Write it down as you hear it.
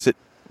Sit.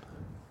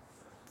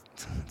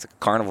 It's a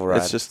carnival ride.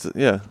 It's just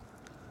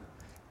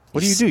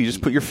What do? You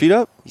just put your feet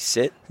up? You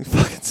sit. You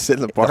fucking sit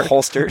in the park. The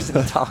holsters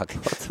and talk.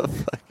 What the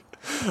fuck?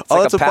 It's it's a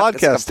like podcast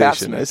it's like a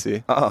station. Pap I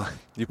see. Oh,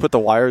 You put the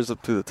wires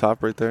up to the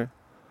top right there.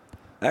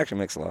 that actually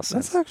makes a lot of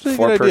sense. That's actually a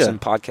good idea. 4-person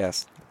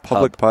podcast.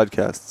 Public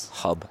podcasts.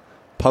 Hub.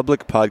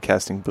 Public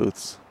podcasting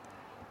booths.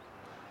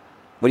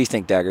 What do you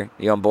think, Dagger?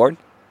 You on board?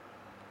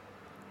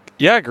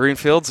 Yeah,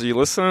 Greenfields, are you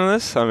listening to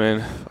this? I mean,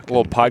 a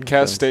little podcast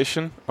Greenfields.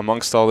 station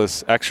amongst all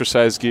this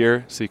exercise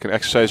gear so you can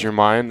exercise your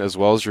mind as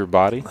well as your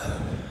body.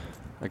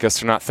 I guess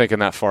they're not thinking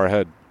that far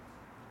ahead.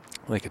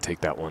 They could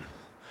take that one.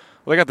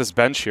 Well, they got this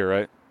bench here,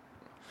 right?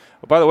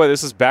 Oh, by the way,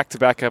 this is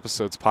back-to-back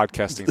episodes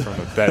podcasting from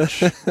a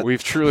bench.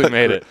 We've truly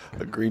made it.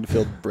 A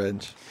Greenfield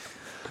bench.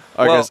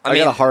 Well, I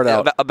got a heart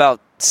out. About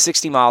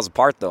 60 miles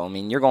apart, though. I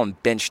mean, you're going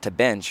bench to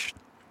bench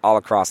all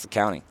across the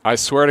county. I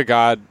swear to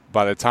God,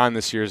 by the time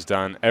this year's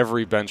done,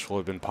 every bench will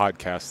have been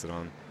podcasted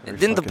on.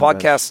 Didn't the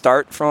fucking podcast bench.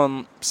 start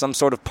from some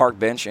sort of park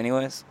bench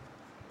anyways?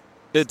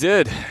 It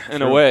did,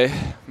 in a way.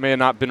 May have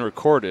not been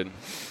recorded.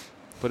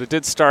 But it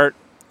did start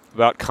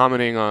about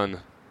commenting on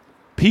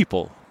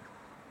people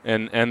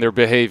and their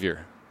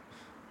behavior.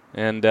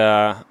 And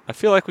I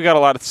feel like we got a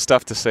lot of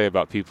stuff to say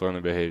about people and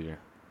their behavior.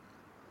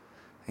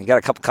 You got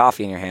a cup of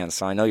coffee in your hand,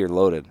 so I know you're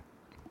loaded.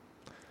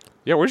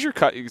 Yeah, where's your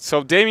cup?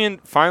 So Damien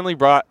finally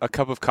brought a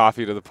cup of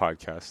coffee to the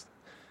podcast.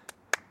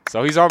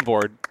 So he's on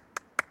board.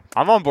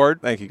 I'm on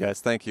board. Thank you,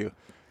 guys. Thank you.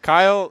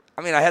 Kyle,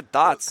 I mean, I had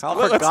thoughts. Kyle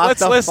let's forgot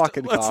the list,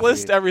 fucking let's coffee.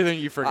 list everything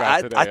you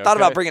forgot today. I thought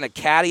about okay? bringing a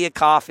caddy of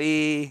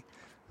coffee.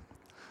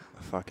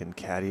 Fucking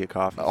caddy of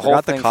coffee. A whole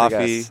Forgot the thing for you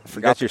coffee. guys.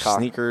 Forgot your the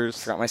coffee.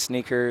 sneakers. Forgot my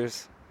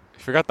sneakers. You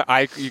forgot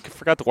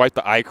to wipe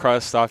the eye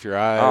crust off your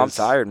eyes. Oh, I'm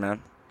tired,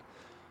 man.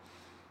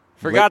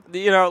 Forgot,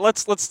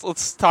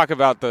 let's talk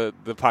about the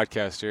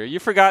podcast here. You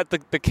forgot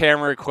the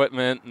camera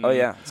equipment. And Oh,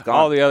 yeah, it's gone.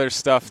 all the other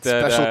stuff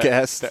that Special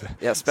guest.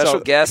 Yeah, special So,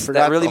 guest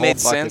forgot that really the whole made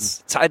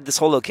sense. Tied this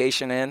whole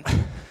location in.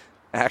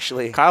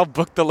 Actually, Kyle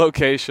booked the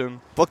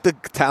location. Book the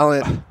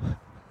talent.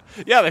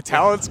 Yeah, the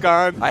talent's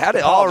gone. I had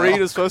it Paul all, Reed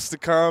man. is supposed to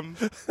come.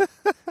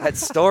 I had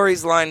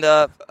stories lined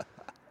up.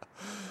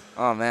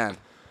 Oh man,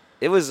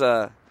 it was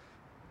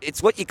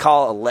it's what you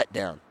call a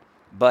letdown,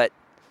 but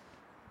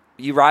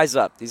you rise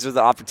up. These are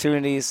the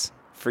opportunities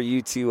for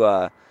you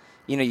to,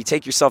 you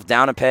take yourself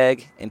down a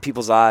peg in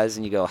people's eyes,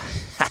 and you go,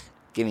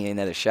 "Give me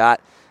another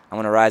shot. I'm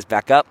gonna rise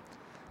back up.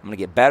 I'm gonna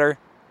get better."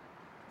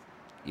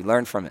 You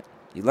learn from it.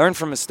 You learn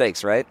from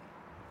mistakes, right?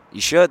 You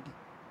should.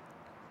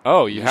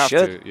 Oh, you have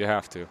should. to. You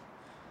have to.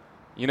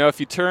 If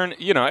you turn,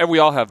 we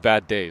all have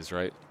bad days,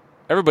 right?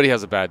 Everybody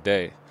has a bad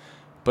day.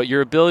 But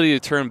your ability to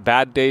turn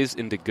bad days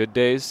into good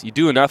days, you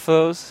do enough of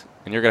those,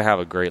 and you're going to have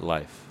a great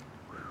life.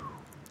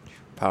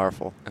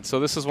 Powerful. And so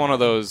this is one of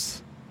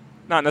those,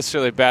 not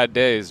necessarily bad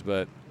days,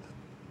 but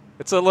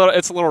it's a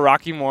little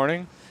rocky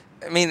morning.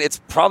 I mean, it's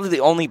probably the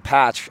only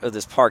patch of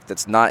this park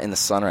that's not in the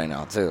sun right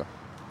now, too.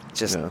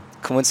 Just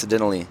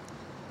coincidentally,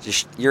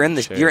 you're in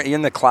the Shade. you're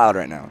in the cloud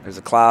right now. There's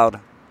a cloud.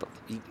 But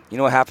you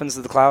know what happens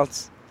to the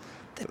clouds?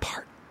 They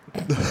part.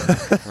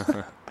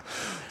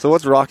 So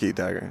what's rocky,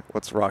 Dagger?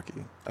 What's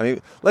rocky? I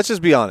mean, let's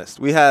just be honest.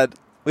 We had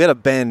a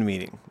band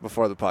meeting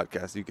before the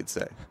podcast, you could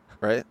say,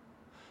 right?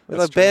 We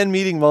had a band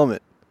meeting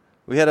moment.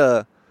 We had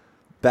a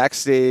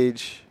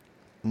backstage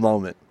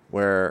moment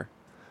where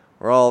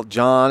we're all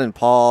John and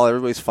Paul,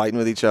 everybody's fighting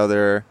with each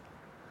other.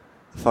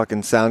 The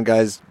fucking sound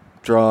guy's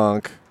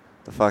drunk.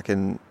 The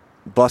fucking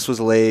bus was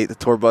late. The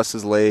tour bus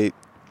is late.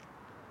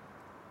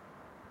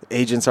 The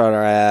agents are on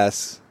our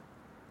ass.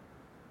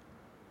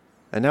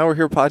 And now we're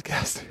here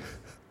podcasting.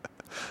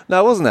 No,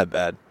 it wasn't that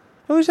bad.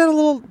 We just had a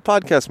little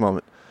podcast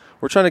moment.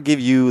 We're trying to give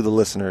you, the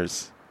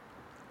listeners,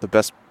 the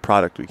best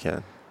product we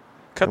can.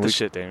 Cut And the we-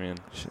 shit, Damien.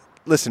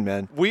 Listen,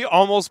 man. We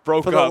almost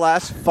broke For up the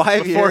last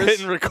 5 before years,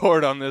 hitting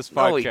record on this podcast.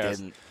 No, we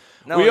didn't.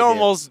 No, we didn't.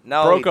 almost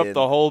No, broke we up didn't.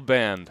 the whole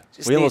band.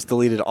 Just we need, almost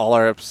deleted all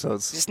our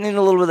episodes. just need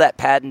a little bit of that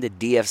patented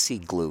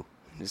DFC glue.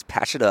 Just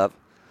patch it up.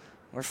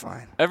 We're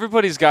fine.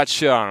 Everybody's got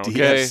shit on, okay?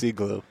 DFC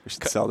glue. We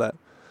should sell that.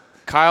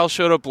 Kyle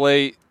showed up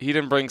late. He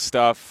didn't bring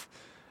stuff.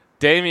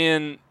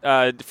 Damien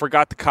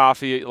forgot the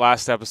coffee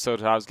last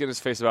episode. I was getting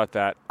his face about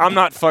that. I'm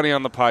not funny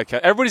on the podcast.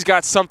 Everybody's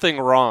got something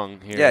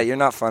wrong here. Yeah, you're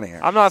not funny here.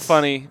 I'm not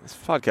funny. This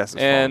podcast is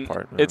And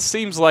falling apart. it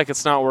seems like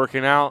it's not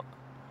working out.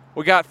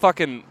 We got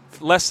fucking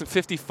less than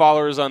 50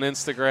 followers on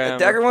Instagram.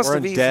 Dagger wants we're to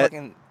in be debt.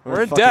 fucking.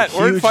 We're in fucking debt.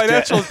 We're in huge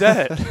financial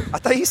debt. I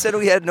thought you said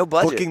we had no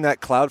budget. Booking that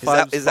Cloud Is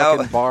that- 5 is that-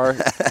 fucking bar.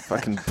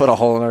 Fucking put a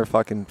hole in our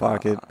fucking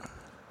pocket.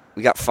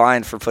 We got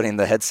fined for putting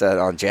the headset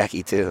on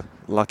Jackie too.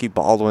 Lucky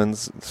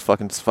Baldwin's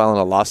fucking filing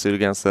a lawsuit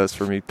against us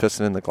for me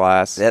pissing in the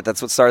glass. Yeah,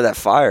 that's what started that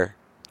fire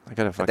I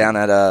gotta fucking down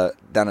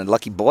at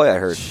Lucky Boy. I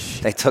heard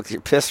they took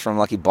your piss from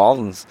Lucky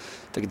Baldwin's,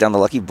 took it down to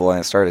Lucky Boy,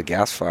 and started a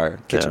gas fire,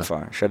 kitchen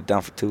fire. Shut it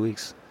down for 2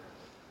 weeks.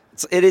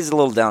 It is a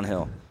little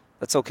downhill.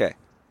 That's okay.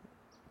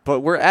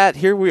 But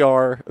here we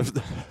are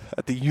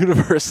at the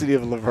University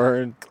of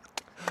Laverne.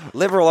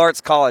 Liberal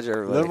Arts College,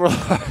 everybody. Liberal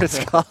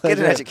Arts College. Get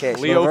an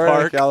education. Leo Laverne,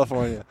 Park.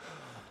 California.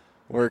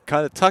 We're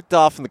kind of tucked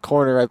off in the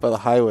corner right by the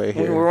highway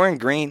here. We're wearing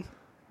green.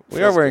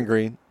 We are wearing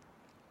green.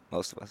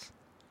 Most of us.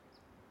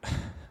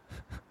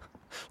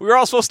 We were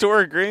all supposed to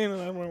wear green,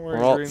 and I'm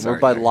wearing green. We're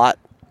by lot.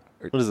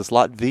 What is this?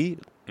 Lot V?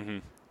 Mm-hmm.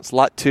 It's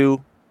lot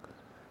 2.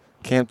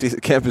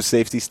 Campus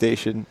safety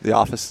station. The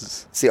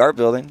offices. It's the art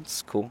building.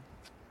 It's cool.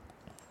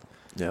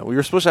 Yeah, we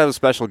were supposed to have a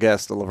special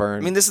guest, a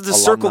Laverne. I mean, this is the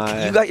alumni. Circle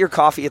K. You got your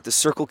coffee at the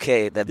Circle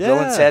K that Bill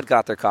and Ted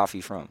got their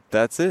coffee from.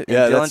 That's it. And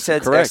Yeah, Bill that's and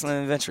Ted's correct.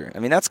 Excellent Adventure. I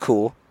mean, that's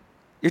cool.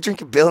 You're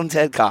drinking Bill and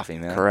Ted coffee,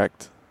 man.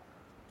 Correct.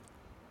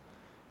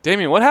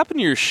 Damien, what happened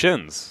to your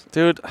shins?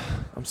 Dude,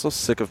 I'm so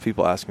sick of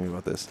people asking me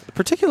about this.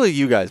 Particularly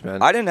you guys,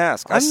 man. I didn't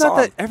ask. I'm not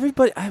that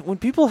everybody. When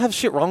people have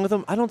shit wrong with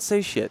them, I don't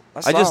say shit.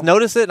 I just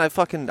notice it and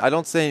I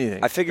don't say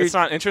anything. I figured it's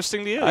not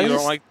interesting to you. I You just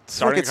don't like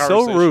starting it's a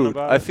conversation so rude.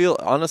 about I it? feel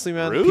honestly,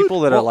 man, Rude? people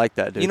that are like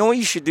that, dude. You know what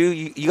you should do?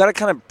 You got to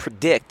kind of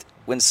predict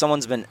when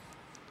someone's been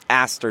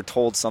asked or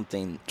told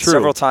something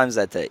several times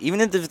that day.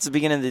 Even if it's the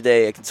beginning of the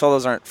day, I can tell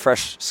those aren't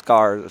fresh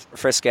scars,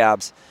 fresh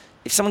scabs.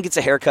 If someone gets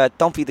a haircut,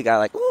 don't be the guy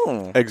like,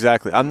 ooh.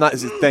 Exactly. I'm not.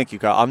 Thank you,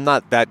 Kyle. I'm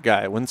not that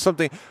guy. When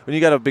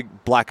you got a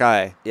big black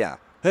eye. Yeah.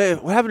 Hey,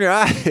 what happened to your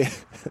eye?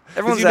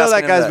 Everyone's you know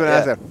that asking guy's him been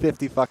that, asked that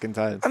 50 fucking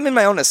times. I made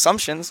my own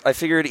assumptions. I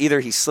figured either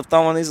he slipped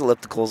on one of these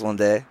ellipticals one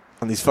day.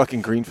 On these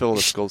fucking Greenfield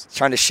ellipticals.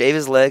 Trying to shave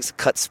his legs,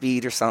 cut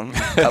speed or something,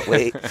 cut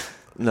weight.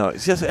 No,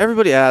 it's just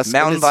everybody asks.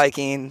 Mountain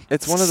biking.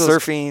 It's one of those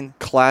surfing.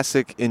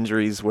 Classic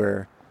injuries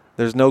where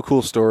there's no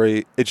cool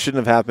story. It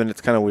shouldn't have happened.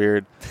 It's kind of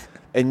weird.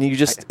 And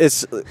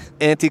it's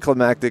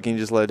anticlimactic and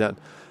you just let it down.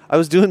 I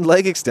was doing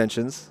leg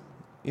extensions.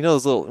 You know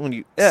those little, when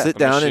you sit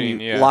down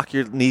and you lock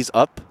your knees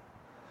up.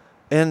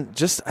 And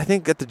I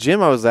think at the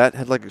gym I was at,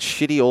 had like a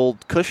shitty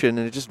old cushion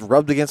and it just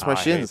rubbed against my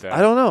shins.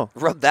 I don't know.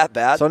 Rubbed that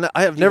bad? So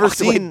I have never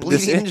seen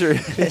this injury.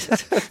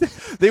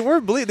 They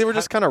were bleeding. They were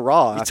just kind of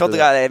raw. You told the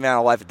guy, hey, man,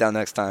 I'll wipe it down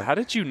next time. How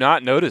did you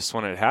not notice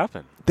when it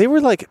happened? They were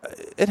like,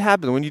 it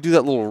happened when you do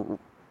that little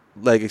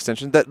leg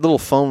extension. That little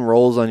foam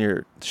rolls on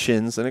your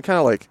shins and it kind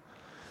of like,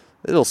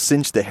 it'll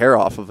cinch the hair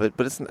off of it,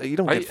 but you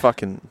don't get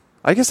fucking.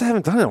 I guess I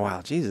haven't done it in a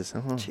while. Jesus.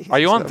 Are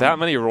you on that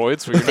many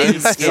roids where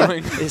you're not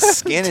feeling his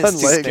skin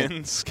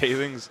is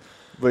scathings?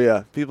 But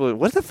yeah, people,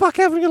 what the fuck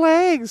happened to your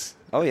legs?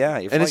 Oh yeah,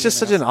 and it's just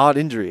such an odd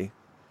injury.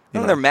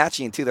 No, they're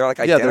matching too. They're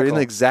like identical. Yeah, they're in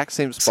the exact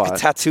same spot. It's like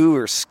a tattoo,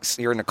 or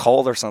you're in a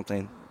cold or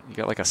something. You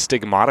got like a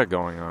stigmata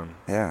going on.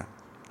 Yeah,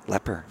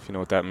 leper. If you know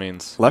what that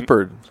means.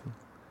 Leopard.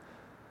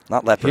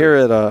 Not leopard. Here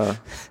at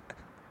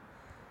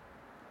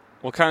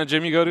What kind of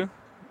gym you go to?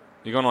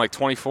 You going to like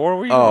 24?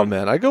 Where you going?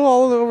 Man, I go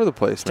all over the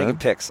place, man. Taking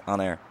pics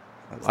on air.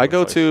 I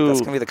go to. That's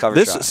gonna be the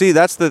cover shot. See,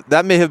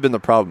 that may have been the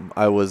problem.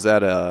 I was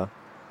at a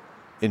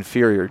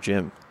inferior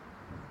gym.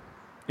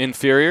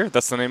 Inferior?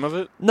 That's the name of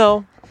it?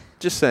 No,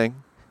 just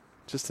saying,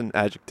 just an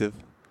adjective.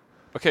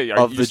 Okay,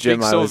 of you the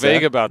gym speak I so was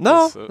vague at. about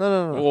No, this.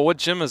 no. Well, what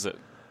gym is it?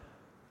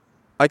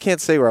 I can't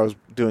say where I was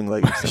doing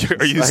leg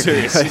extensions. Are you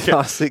serious?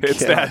 It's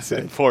that say.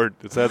 important.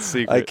 It's that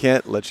secret. I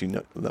can't let you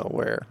know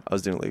where I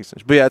was doing leg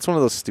extensions. But yeah, it's one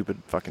of those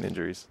stupid fucking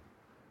injuries.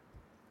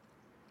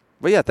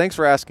 But yeah, thanks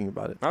for asking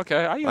about it.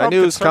 Okay, I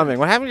knew it was coming.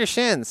 What happened to your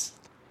shins?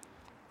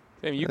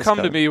 Damn, you come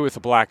to me with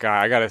a black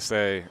eye. I gotta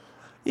say.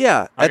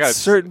 Yeah, at a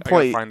certain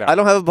point, I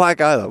don't have a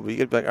black eye though. But you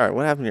get like, all right,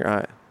 what happened to your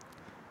eye?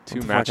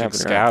 Two matching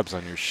scabs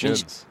on your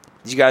shins.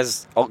 Did you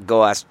guys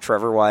go ask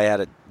Trevor why he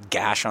had a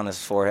gash on his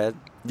forehead?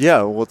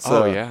 Yeah, what's?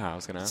 I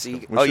was gonna ask.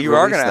 You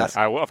are gonna ask.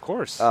 Of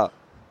course. Oh,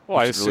 well,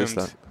 I assumed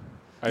that.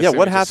 Yeah,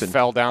 what happened?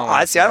 Fell down.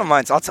 I see. I don't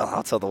mind. So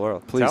I'll tell the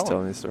world. Please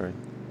tell me the story.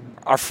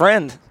 Our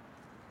friend,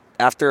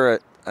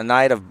 after a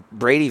night of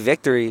Brady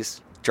victories,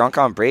 drunk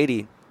on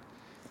Brady,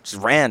 just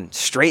ran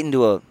straight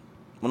into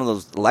one of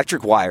those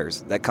electric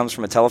wires that comes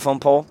from a telephone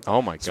pole.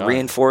 Oh my god! It's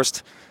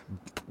reinforced,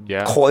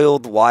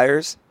 coiled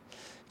wires.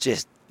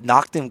 Just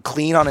knocked him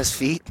clean on his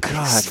feet.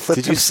 God,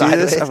 did you see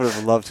this? I would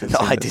have loved to. No,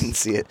 I didn't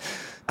see it.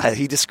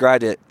 He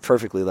described it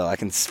perfectly, though. I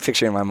can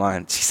picture it in my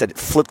mind. She said it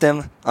flipped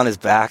him on his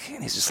back,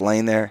 and he's just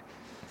laying there.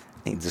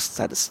 And he just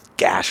had this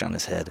gash on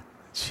his head.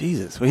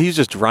 Jesus. Well, he was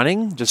just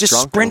running? Just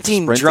drunk,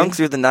 sprinting, drunk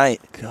through the night.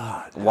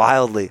 God.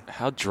 Wildly.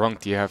 How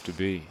drunk do you have to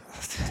be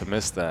to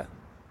miss that?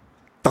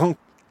 Don't.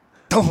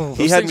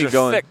 He had me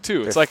going. Thick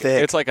too. It's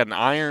like an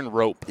iron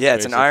rope. Yeah,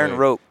 it's an iron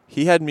rope.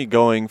 He had me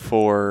going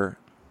for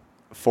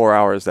 4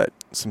 hours that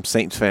some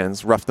Saints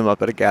fans roughed him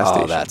up at a gas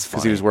station. That's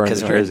because he was wearing the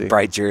jersey.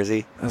 Bright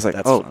jersey. I was like,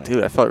 that's funny.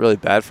 Dude, I felt really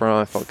bad for him.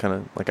 I felt kind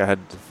of like I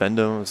had to defend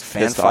him. I was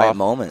fan pissed fight off.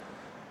 moment.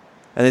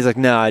 And he's like,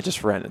 no, I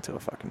just ran into a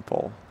fucking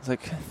pole. I was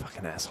like,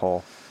 fucking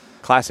asshole.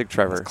 Classic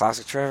Trevor. That's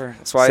classic Trevor.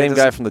 That's why same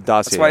guy from the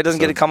dossier. That's why he doesn't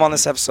get to come on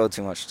this episode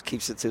too much.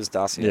 Keeps it to his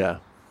dossier. Yeah.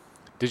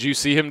 Did you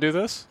see him do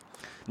this?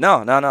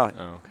 No.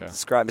 Oh, okay.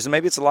 Describe. So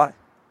maybe it's a lie.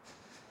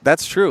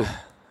 That's true.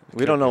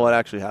 We don't know what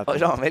actually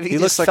happened. Oh, no, maybe he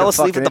looks just like fell a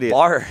asleep at the idiot.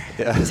 bar.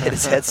 Yeah. Just hit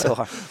his head so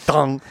hard.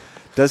 Dong.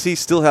 Does he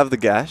still have the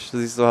gash?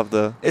 Does he still have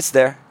the? It's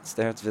there. It's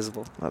there. It's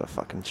visible. Not a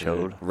fucking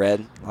chode.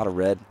 Red. A lot of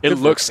red. It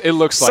looks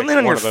like something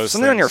on one of those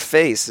something on things. your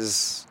face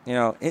is,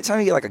 anytime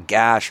you get like a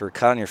gash or a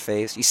cut on your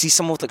face, you see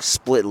someone with like a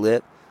split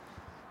lip,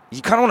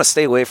 you kind of want to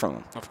stay away from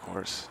them. Of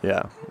course.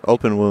 Yeah.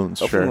 Open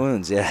wounds. Open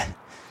wounds. Yeah.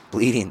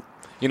 Bleeding.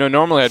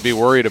 Normally I'd be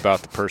worried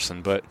about the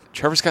person, but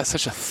Trevor's got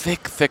such a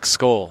thick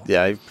skull.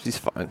 Yeah, he's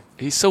fine.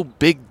 He's so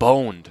big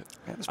boned.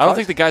 I don't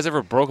think the guy's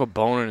ever broke a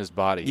bone in his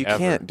body. You ever.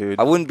 can't, dude.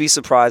 I wouldn't be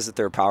surprised if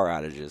there are power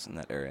outages in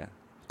that area.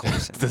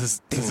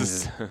 This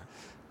is.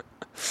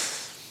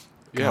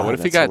 Yeah, God, what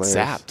if he that's got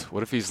hilarious. zapped?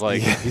 What if he's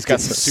like he's got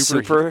some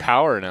super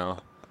power now?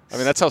 I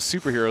mean, that's how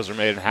superheroes are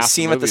made in half. You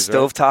see him at the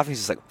stovetop, he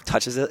just like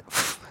touches it.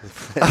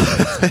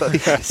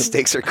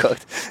 Steaks are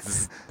cooked.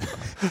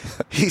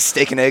 He's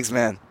steak and eggs,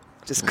 man.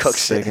 Just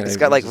cooks shit. He's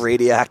got like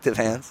radioactive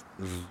hands.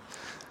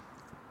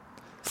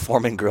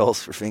 Foreman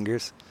grills for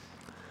fingers.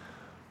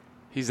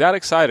 He's that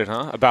excited,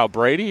 huh? About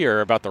Brady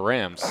or about the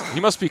Rams? He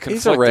must be conflicted.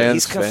 He's a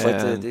Rams He's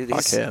conflicted, fan.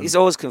 dude. He's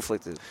always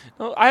conflicted.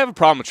 No, I have a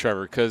problem with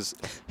Trevor because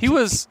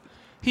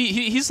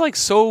he's like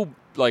so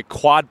like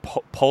quad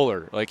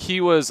polar. Like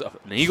he was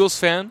an Eagles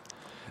fan,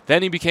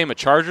 then he became a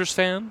Chargers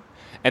fan,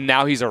 and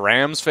now he's a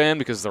Rams fan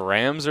because the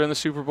Rams are in the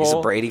Super Bowl. He's a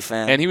Brady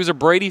fan. And he was a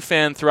Brady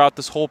fan throughout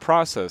this whole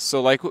process.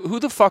 So like, who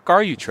the fuck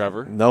are you,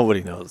 Trevor?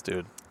 Nobody knows, dude.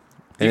 And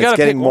You it's gotta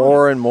getting pick one.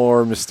 more and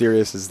more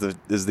mysterious as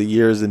the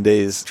years and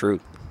days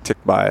tick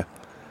by.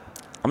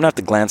 I'm going to have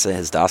to glance at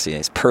his dossier,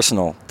 his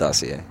personal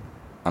dossier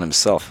on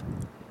himself.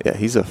 Yeah,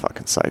 he's a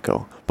fucking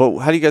psycho. But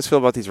how do you guys feel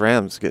about these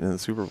Rams getting in the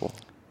Super Bowl?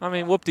 I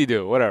mean,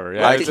 whoop-de-doo, whatever.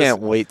 Yeah, I can't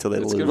wait till they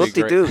it's lose.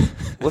 gonna be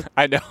Whoop-de-doo.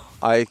 I know.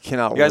 I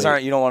cannot wait. You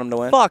guys you don't want him to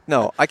win? Fuck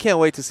no. I can't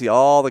wait to see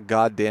all the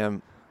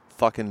goddamn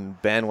fucking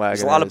bandwagon.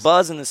 There's a lot of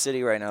buzz in the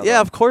city right now. Yeah,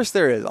 though. of course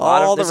there is. There's the a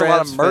lot of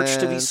Rams merch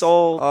to be fans.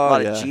 sold, a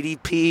lot of yeah.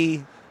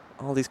 GDP.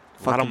 All these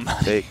fucking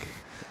fake.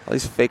 All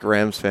these fake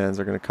Rams fans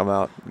are going to come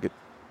out and get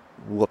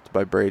whooped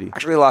by Brady.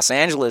 Actually, Los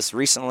Angeles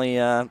recently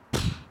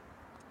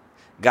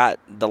got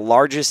the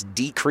largest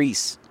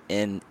decrease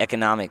in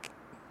economic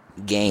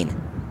gain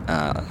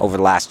over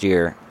the last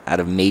year out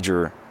of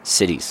major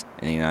cities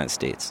in the United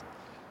States.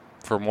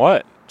 From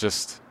what?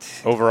 Just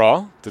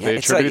overall? Did they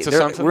attribute it to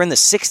something? We're in the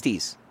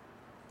 60s.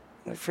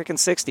 The freaking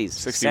 60s.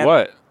 60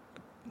 what?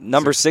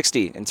 Number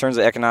 60 in terms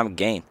of economic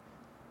gain.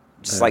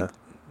 Just like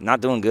not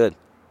doing good.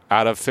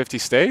 Out of 50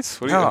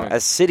 states? What do you mean?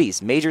 As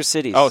cities, major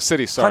cities. Oh,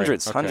 cities, sorry.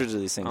 Hundreds of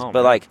these things.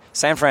 But like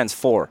San Fran's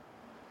 4.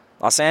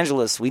 Los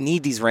Angeles, we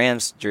need these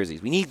Rams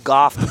jerseys. We need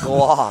Goff to go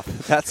off.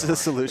 That's the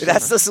solution.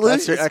 That's the solution.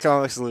 That's your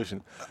economic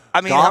solution. I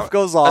mean, Goff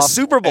goes off. A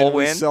Super Bowl and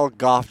we win. sell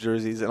Goff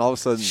jerseys, and all of a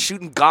sudden,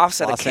 shooting Goffs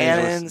out of Los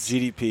Angeles cannons.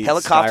 GDP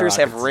Helicopters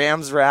have skyrockets.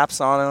 Rams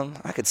wraps on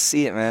them. I could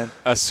see it, man.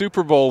 A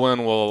Super Bowl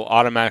win will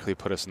automatically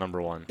put us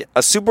number one.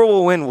 A Super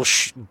Bowl win will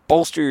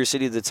bolster your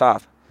city to the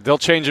top. They'll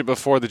change it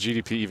before the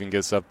GDP even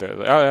gets up there.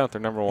 Like, oh, yeah,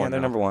 they're number one. Yeah, they're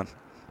now. number one.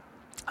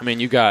 I mean,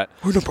 we're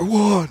number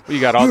one. You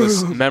got all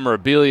this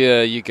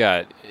memorabilia. You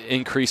got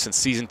increase in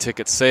season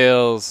ticket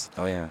sales.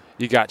 Oh, yeah.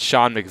 You got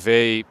Sean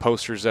McVay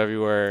posters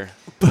everywhere.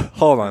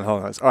 Hold on.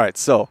 All right,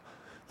 so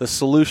the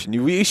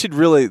solution. We should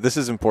really. This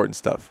is important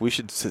stuff. We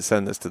should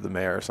send this to the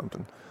mayor or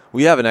something.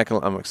 We have an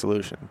economic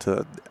solution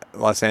to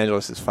Los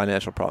Angeles'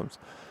 financial problems.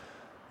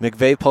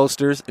 McVay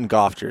posters and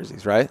Goff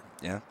jerseys, right?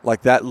 Yeah.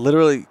 Like that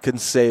literally can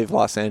save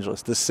Los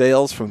Angeles. The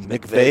sales from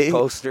McVay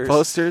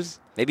posters.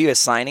 Maybe a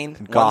signing,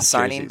 Goff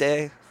signing jerseys.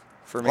 day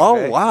for McVay.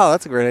 Oh wow,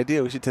 that's a great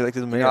idea. We should take that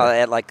to the mayor.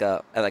 At like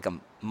a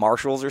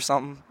Marshalls or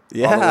something.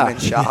 Yeah, All the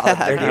women's shop,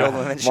 dirty old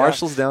women's shop.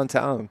 Marshalls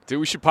downtown. Dude,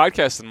 we should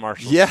podcast in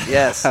Marshalls. Yeah,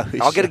 Yes,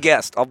 we I'll get a should.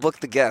 guest. I'll book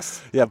the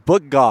guest. Yeah,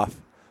 book Goff.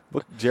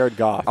 Book Jared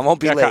Goff. I won't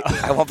be late.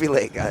 I won't be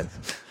late, guys.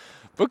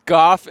 Book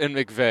Goff and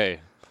McVay.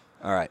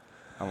 All right,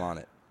 I'm on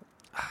it.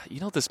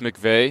 You know this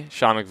McVay,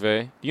 Sean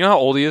McVay. You know how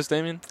old he is,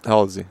 Damien? How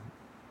old is he?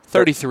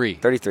 33.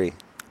 33.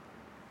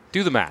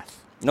 Do the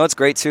math. You know what's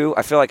great too?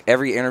 I feel like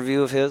every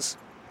interview of his,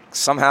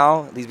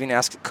 somehow he's being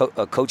asked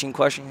a coaching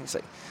question. He's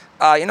like,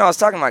 I was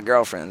talking to my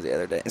girlfriends the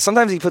other day. And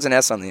sometimes he puts an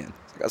S on the end.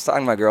 Like, I was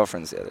talking to my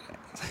girlfriends the other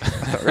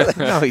day. Really?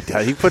 No, he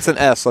does. He puts an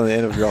S on the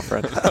end of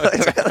girlfriend.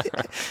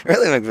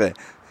 Really, McVay?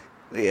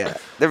 Yeah,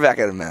 they're back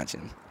at the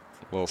mansion.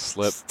 Little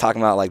slip. Just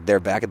talking about like they're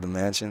back at the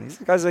mansion. He's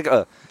guy's like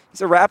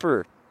he's a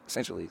rapper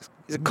essentially.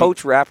 He's a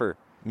coach rapper.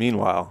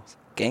 Meanwhile,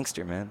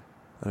 Gangster, man.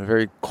 a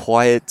very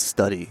quiet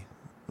study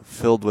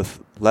filled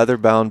with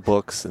leather-bound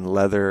books and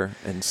leather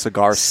and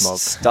cigar smoke.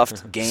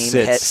 Stuffed game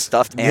Sits. head,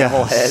 stuffed animal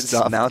Yeah, heads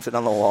stuffed. mounted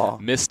on the wall.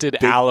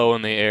 Misted aloe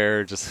in the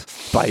air.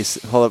 Just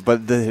Bison. Hold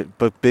up,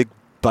 but big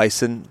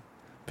bison,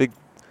 big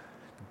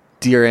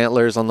deer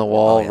antlers on the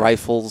wall, Oh, yeah.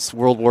 rifles,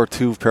 World War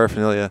II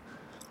paraphernalia.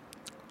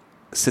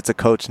 Sits a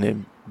coach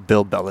named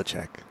Bill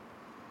Belichick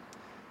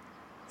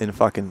in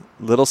fucking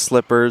little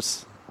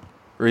slippers,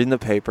 reading the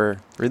paper,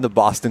 reading the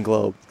Boston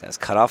Globe. Got his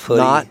cutoff hoodie.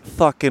 Not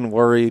fucking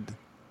worried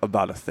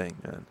about a thing,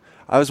 man.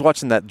 I was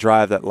watching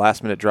that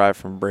last-minute drive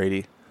from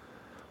Brady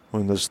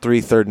when those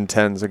 3 3rd and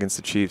 10s against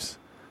the Chiefs.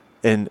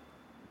 And,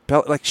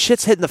 like,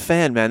 shit's hitting the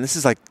fan, man. This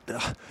is like,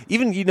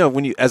 even,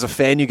 when you, as a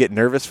fan, you get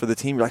nervous for the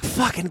team. You're like,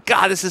 fucking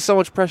God, this is so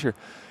much pressure.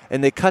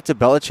 And they cut to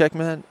Belichick,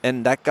 man,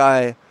 and that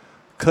guy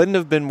couldn't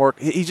have been more,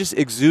 he just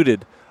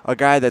exuded a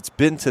guy that's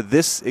been to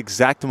this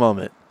exact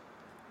moment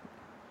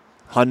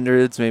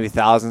hundreds, maybe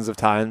thousands of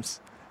times,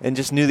 and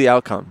just knew the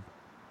outcome.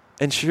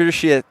 And sure as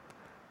shit,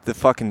 the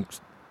fucking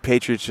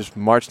Patriots just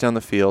march down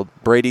the field.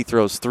 Brady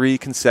throws 3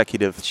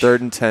 consecutive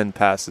 3rd and 10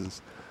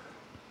 passes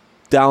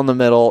down the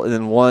middle, and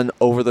then one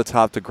over the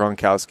top to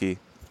Gronkowski.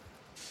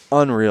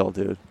 Unreal,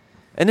 dude.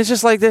 And it's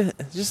just like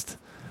just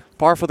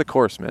par for the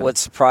course, man. What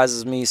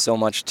surprises me so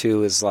much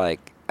too is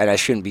like, and I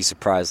shouldn't be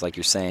surprised, like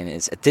you're saying,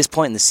 is at this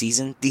point in the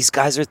season, these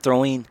guys are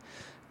throwing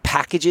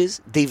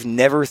packages they've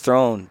never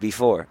thrown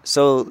before.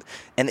 So,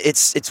 and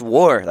it's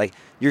war. Like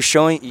you're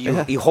showing,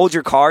 you hold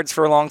your cards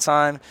for a long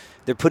time.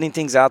 They're putting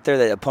things out there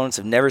that opponents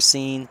have never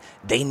seen.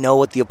 They know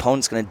what the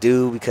opponent's going to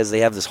do because they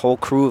have this whole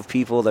crew of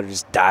people that are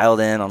just dialed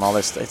in on all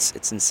this.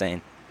 It's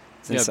insane.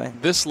 It's insane.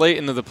 This late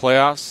into the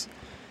playoffs,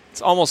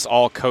 it's almost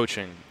all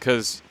coaching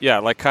because,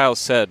 like Kyle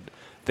said,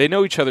 they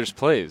know each other's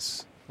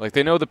plays. Like,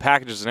 they know the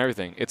packages and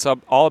everything. It's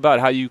all about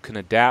how you can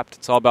adapt.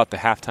 It's all about the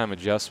halftime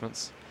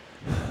adjustments.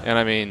 And,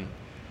 I mean,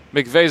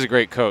 McVay's a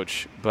great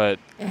coach, but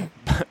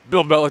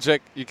Bill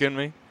Belichick, you kidding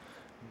me?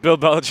 Bill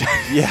Belichick.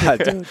 Yeah,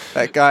 dude.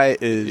 That guy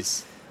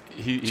is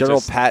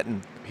General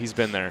Patton. He's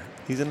been there.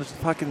 He's in his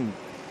fucking...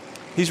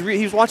 He's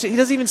watching. He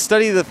doesn't even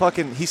study the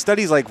fucking... He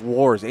studies, like,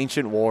 wars,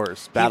 ancient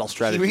wars, battle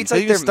strategy. He reads,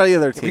 like, their study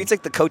of their team. He reads,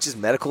 like, the coach's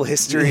medical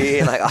history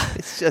and, like,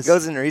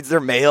 goes and reads their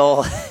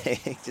mail.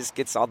 He just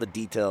gets all the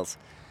details.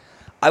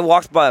 I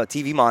walked by a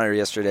TV monitor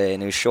yesterday,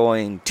 and it was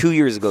showing 2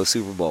 years ago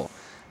Super Bowl.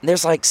 And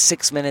there's, like,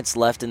 6 minutes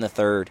left in the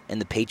third,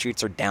 and the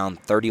Patriots are down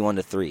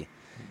 31-3.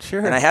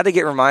 Sure. And I had to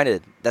get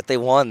reminded that they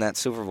won that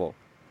Super Bowl.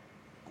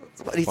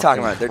 What are you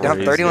talking about? They're down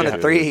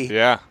 31-3.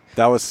 Yeah.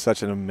 That was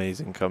such an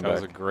amazing comeback.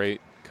 That was a great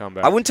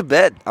comeback. I went to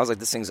bed. I was like,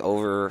 this thing's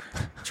over.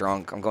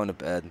 Drunk. I'm going to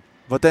bed.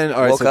 But then,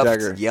 all right, woke so up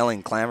Dagger.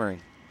 yelling,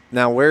 clamoring.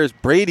 Now, where's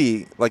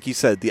Brady? Like you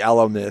said, the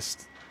aloe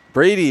mist.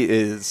 Brady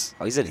is...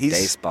 Oh, he's at a day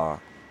spa.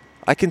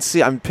 I can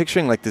see... I'm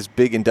picturing, like, this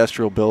big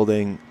industrial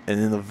building, and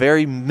in the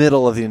very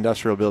middle of the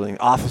industrial building,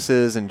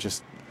 offices and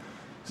just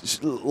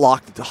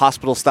locked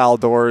hospital-style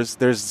doors.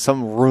 There's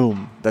some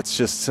room that's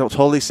just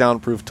totally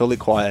soundproof, totally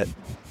quiet.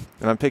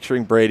 And I'm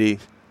picturing Brady,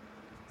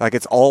 like,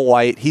 it's all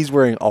white. He's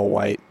wearing all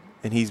white.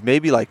 And he's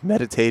maybe, like,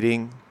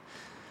 meditating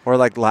or,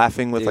 like,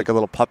 laughing with, like, a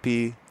little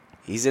puppy.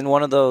 He's in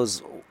one of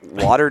those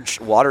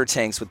water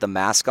tanks with the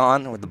mask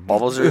on, with the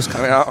bubbles are just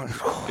coming out.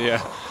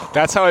 Yeah.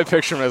 That's how I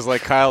picture him, as,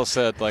 like Kyle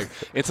said, like,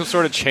 in some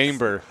sort of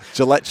chamber.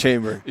 Gillette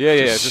chamber.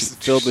 Yeah.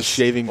 Just filled with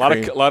shaving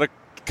cream. A lot of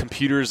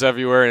computers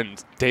everywhere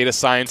and data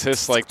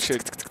scientists, like,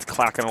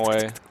 clacking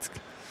away.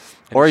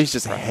 Or he's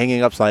just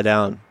hanging upside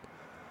down.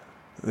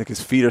 Like,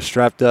 his feet are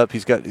strapped up.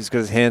 He's got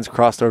his hands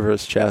crossed over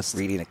his chest.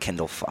 Reading a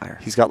Kindle Fire.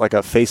 He's got, like,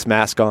 a face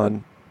mask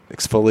on,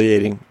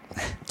 exfoliating,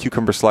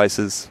 cucumber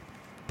slices.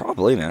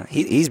 Probably, man.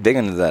 He's big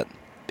into that.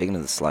 Big into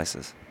the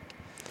slices.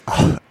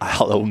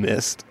 Aloe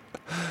mist.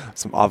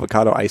 Some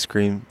avocado ice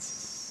cream.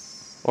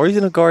 Or he's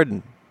in a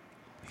garden.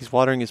 He's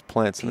watering his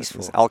plants in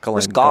this alkaline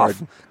Where's Goff?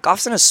 garden.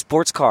 Goff's in a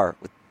sports car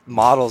with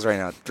models right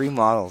now. 3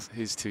 models.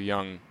 He's too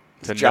young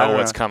to know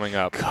what's coming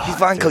up. He's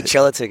buying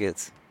Coachella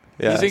tickets.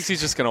 Yeah. He thinks he's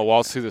just going to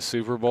waltz through the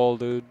Super Bowl,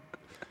 dude.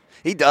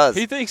 He does.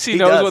 He thinks he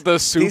knows what the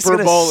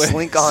Super Bowl is.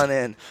 Slink on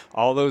in.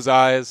 All those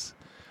eyes,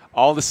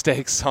 all the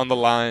stakes on the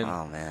line.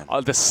 Oh, man.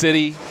 The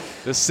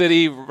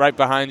city right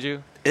behind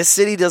you. This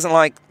city doesn't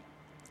like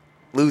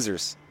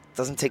losers.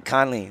 Doesn't take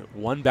kindly.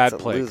 One bad to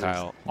play, losers.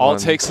 Kyle. All it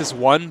takes is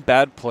one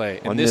bad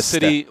play, and this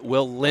city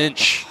will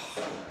lynch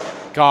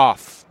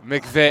Goff,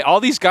 McVay.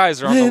 All these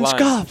guys are on the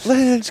line.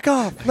 Lynch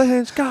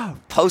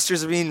Goff.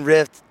 Posters are being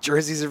ripped.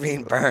 Jerseys are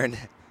being burned.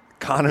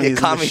 The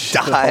economy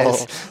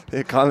dies. The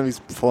economy's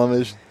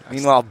plumaged.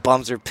 Meanwhile,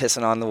 bums are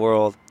pissing on the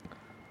world.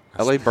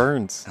 LA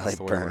burns. LA That's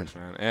the way it burns. works,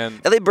 man.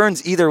 And LA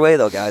burns either way,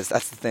 though, guys.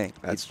 That's the thing.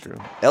 That's true.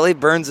 LA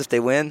burns if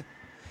they win,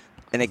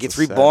 and it gets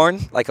That's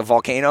reborn like a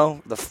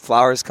volcano. The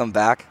flowers come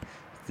back,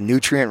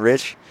 nutrient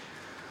rich,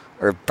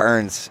 or it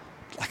burns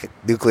like a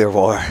nuclear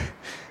war,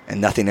 and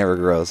nothing ever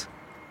grows.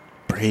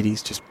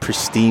 Brady's just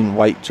pristine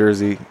white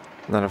jersey,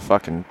 not a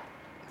fucking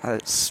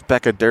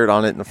speck of dirt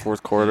on it in the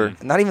fourth quarter.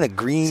 Not even a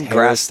green His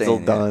grass hair's stain. still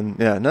done.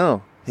 Yeah,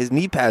 no. His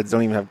knee pads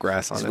don't even have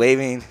grass on He's it.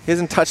 waving. He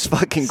hasn't touched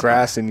fucking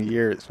grass in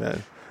years,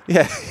 man.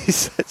 Yeah, he's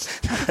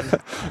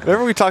such...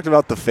 Remember we talked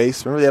about the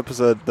face? Remember the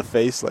episode, The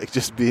Face, like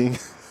just being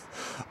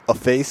a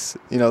face?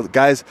 You know,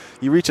 guys,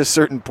 you reach a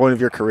certain point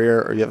of your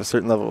career or you have a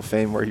certain level of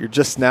fame where you're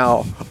just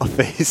now a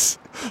face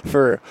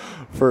for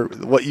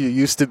what you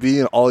used to be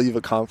and all you've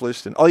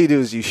accomplished. And all you do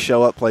is you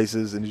show up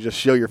places and you just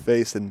show your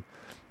face and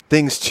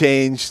things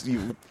change.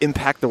 You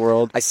impact the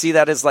world. I see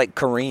that as like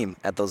Kareem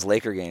at those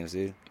Laker games,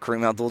 dude.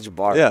 Kareem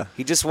Abdul-Jabbar. Yeah.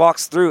 He just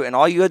walks through, and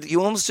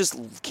you almost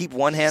just keep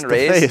one hand It's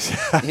the raised.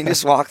 face. You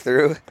just walk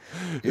through.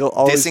 You'll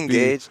always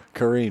disengage. be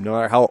Kareem, no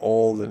matter how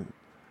old and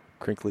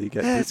crinkly you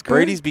get. Yeah, it's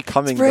Brady's Brady.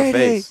 becoming It's Brady. the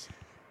face.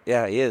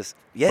 Yeah, he is.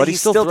 Yeah, But he's he's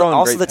still still throwing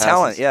also great the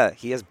talent. passes. Yeah,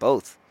 he has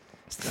both.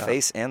 It's the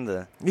face and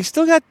the... He's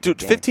still got Game.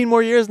 15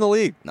 more years in the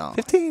league. No.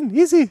 15,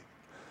 easy.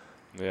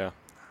 yeah.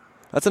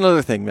 That's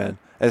another thing, man.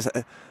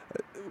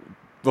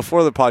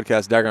 Before the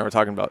podcast, Dagger and I were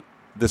talking about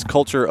this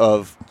culture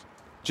of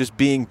just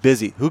being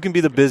busy. Who can be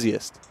the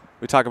busiest?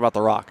 We talk about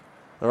The Rock.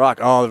 The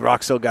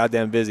Rock's so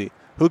goddamn busy.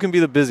 Who can be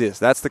the busiest?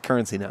 That's the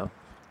currency now.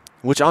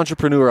 Which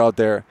entrepreneur out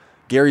there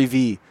Gary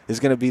Vee is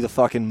going to be the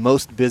fucking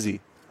most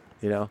busy,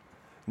 you know?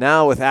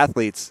 Now with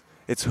athletes,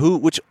 it's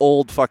which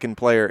old fucking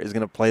player is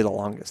going to play the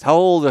longest? How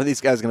old are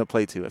these guys going to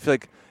play to? I feel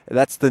like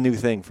that's the new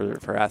thing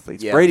for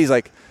athletes. Yeah. Brady's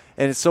like,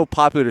 and it's so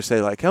popular to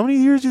say, like, how many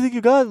years do you think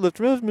you got left,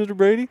 Mr.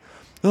 Brady?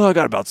 Oh, I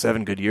got about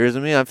 7 good years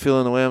of me. I'm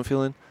feeling the way I'm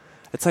feeling.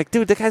 It's like,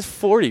 dude, that guy's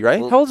 40, right?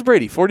 Well, how old's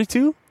Brady?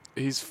 42?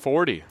 He's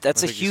 40.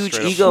 That's I a think he's huge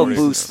straight up ego 40.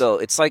 boost, though.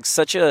 It's like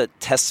such a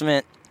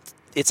testament.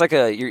 It's like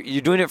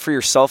you're doing it for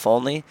yourself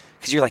only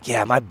because you're like,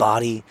 yeah, my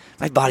body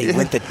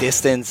went the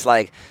distance.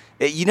 Like,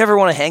 you never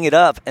want to hang it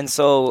up, and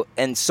so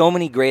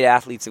many great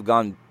athletes have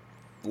gone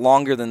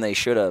longer than they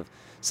should have.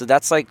 So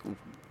that's like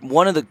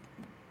one of the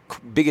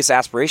biggest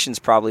aspirations,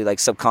 probably like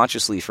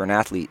subconsciously for an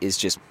athlete, is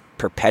just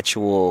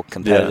perpetual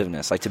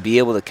competitiveness. Like to be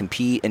able to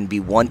compete and be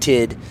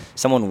wanted.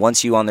 Someone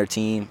wants you on their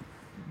team.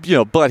 You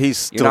know, but he's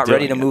still You're not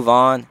ready to doing it. move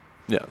on.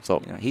 Yeah,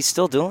 so He's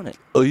still doing it.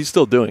 oh, he's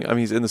still doing it. I mean,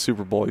 he's in the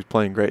Super Bowl. He's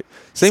playing great.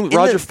 Same with In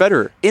Roger the-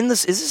 Federer.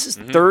 Is this his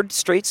third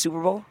straight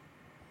Super Bowl?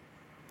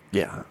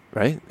 Yeah,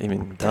 right? I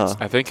mean, duh.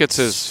 I think it's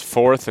his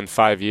 4th in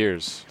 5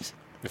 years,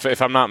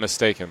 if I'm not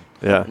mistaken.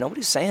 Yeah.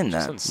 Nobody's saying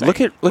That's that. insane.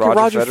 Look at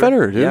Roger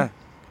Federer, dude. Yeah.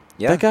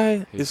 Yeah. That guy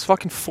He's- is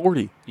fucking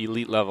 40.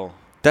 Elite level.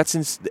 That's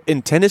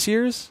in tennis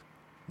years.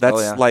 That's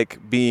Oh, yeah.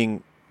 like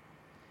being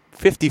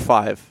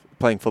 55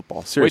 playing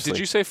football. Seriously. Wait, did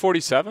you say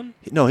 47?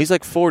 No, he's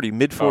like 40,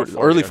 mid 40s, 40,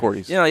 early okay.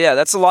 40s. Yeah,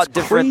 that's a lot It's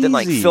different than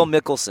like crazy. Phil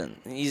Mickelson.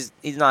 He's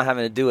not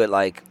having to do it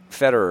like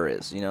Federer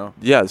is, you know?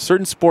 Yeah,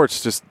 certain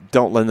sports just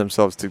don't lend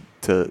themselves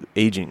to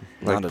aging,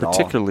 like Not at all.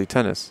 particularly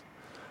tennis.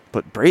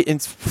 But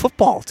it's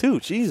football too.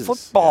 Jesus.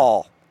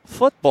 Football.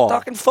 Football.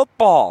 Talking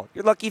football.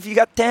 You're lucky if you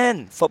got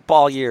 10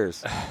 football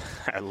years.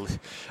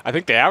 I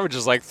think the average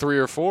is like 3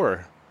 or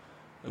 4.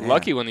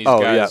 Lucky when these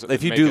Oh guys. yeah,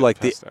 if you make do it like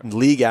the past that.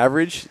 league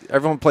average,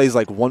 everyone plays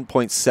like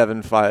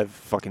 1.75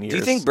 fucking years. Do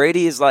you think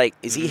Brady is like,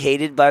 is he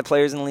hated by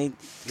players in the league?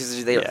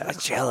 Because they're Yeah.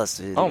 jealous,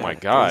 dude. Oh, my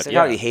God, He's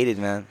gotta yeah. be hated,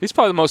 man. He's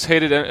probably the most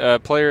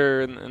hated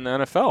player in the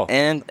NFL.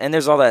 And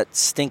there's all that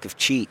stink of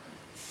cheat.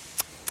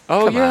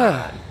 Oh Come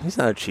yeah, He's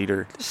not a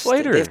cheater.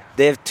 Slater.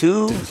 They have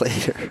two.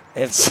 Later.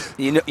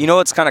 You know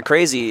what's kind of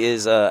crazy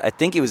is I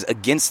think it was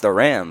against the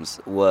Rams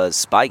was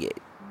Spygate.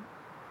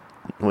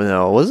 Well,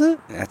 no, was it?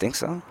 I think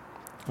so.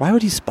 Why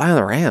would he spy on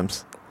the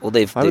Rams? Well,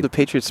 Why would the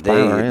Patriots spy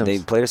on the Rams? They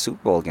played a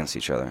Super Bowl against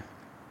each other.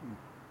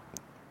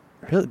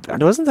 Really?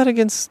 Wasn't that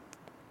against?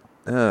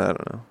 I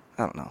don't know.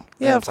 I don't know.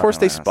 Yeah, I'm of course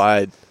talking they about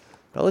spied.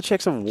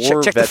 Belichick's a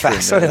war Check the veteran.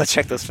 facts. man. I'll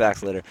check those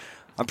facts later.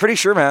 I'm pretty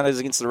sure, man, it was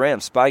against the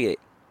Rams. Spygate.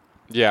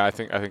 Yeah, I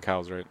think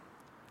Kyle's right.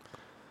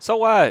 So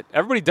what?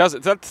 Everybody does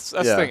it. That's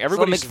Yeah. the thing.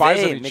 Everybody so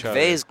spies on each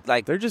McVay's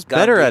like They're just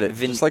gotta better be at it,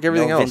 just like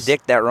everything else.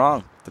 Vindict that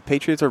wrong. The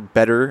Patriots are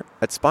better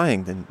at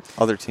spying than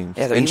other teams.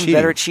 Yeah, they're and even cheating.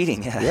 better at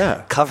cheating. Yeah.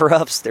 Yeah.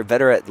 Cover-ups. They're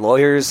better at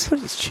lawyers.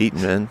 Everybody's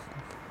cheating, man.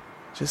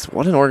 Just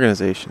what an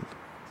organization.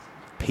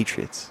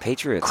 Patriots.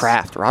 Patriots.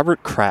 Kraft.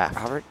 Robert Kraft.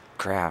 Robert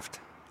Kraft.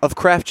 Of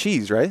Kraft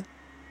cheese, right?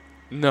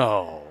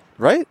 No,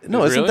 Right?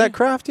 No, isn't Really? that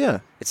Kraft? Yeah.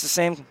 It's the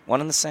same. One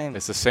and the same.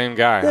 it's the same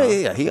guy. Yeah, huh?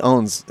 yeah. He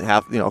owns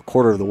a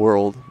quarter of the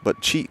world. But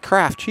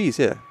Kraft cheese,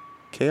 yeah.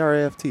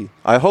 Kraft.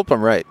 I hope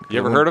I'm right. You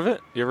ever heard of it?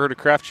 You ever heard of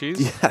Kraft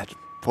cheese? Yeah,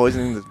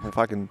 poisoning the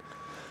fucking.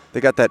 They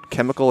got that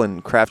chemical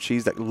in Kraft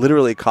cheese that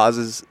literally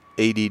causes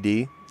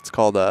ADD. It's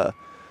called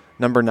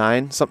number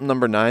 9, something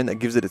number 9 that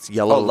gives it its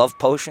yellow. Oh, love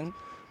potion.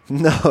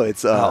 No,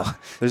 it's Oh.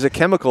 There's a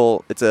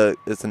chemical. It's an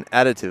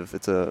additive.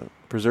 It's a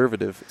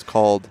preservative. It's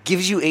called.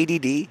 Gives you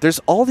ADD. There's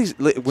all these.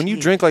 When you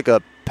Jeez. drink like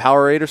a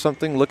Powerade or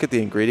something, look at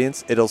the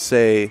ingredients. It'll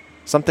say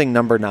something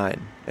number 9,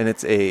 and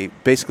it's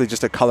basically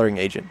just a coloring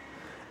agent.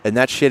 And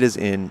that shit is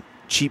in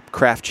cheap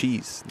Kraft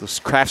cheese. Those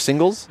Kraft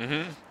singles.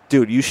 Mm-hmm.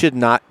 Dude, you should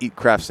not eat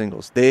Kraft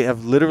singles. They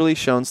have literally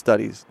shown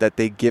studies that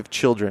they give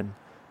children.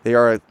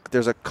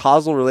 There's a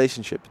causal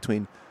relationship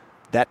between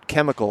that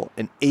chemical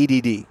and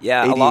ADD.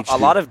 Yeah, a ADHD.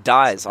 lot of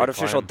dyes, It's a big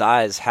artificial claim.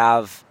 dyes,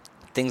 have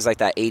things like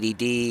that.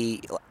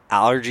 ADD,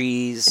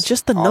 allergies. It's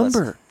just the all this-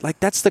 number. Like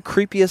that's the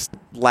creepiest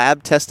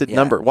lab tested Yeah.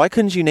 number. Why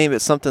couldn't you name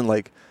it something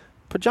like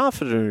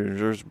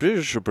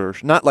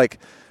Pajafiders, not like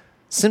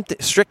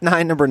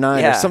strychnine number 9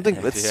 or Yeah. something?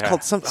 It's Yeah.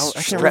 called something.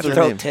 I can't remember Strep the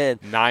throat name. 10.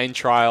 9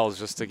 trials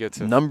just to get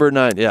to Number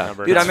 9. Yeah,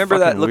 Number Dude, I It's remember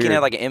that fucking looking weird.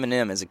 at like an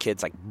M&M as a kid.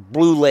 It's like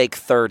Blue Lake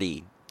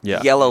 30,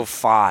 Yeah. Yellow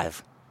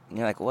 5. And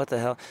you're like, what the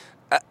hell?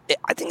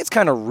 I think it's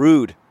kind of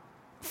rude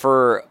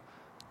for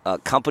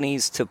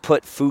companies to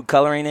put food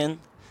coloring in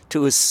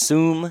to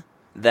assume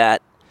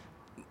that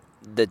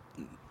the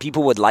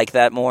people would like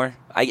that more.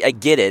 I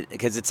get it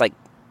because it's like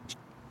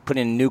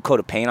putting a new coat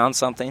of paint on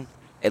something.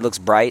 It looks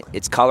bright.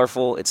 It's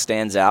colorful. It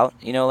stands out.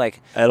 You know, like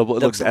Edible.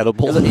 It looks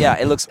edible.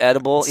 It looks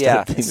edible. Instead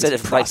Yeah, of being instead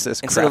this of like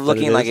processed instead crap of that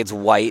looking it like is. it's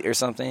white or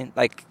something.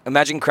 Like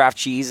imagine Kraft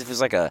cheese if it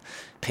was like a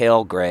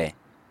pale gray.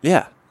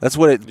 Yeah, that's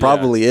what it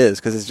probably is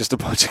because it's just a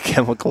bunch of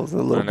chemicals,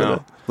 and a I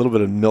know. little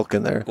bit of milk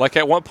in there. Like,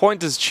 at what point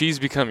does cheese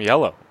become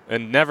yellow?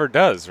 It never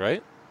does,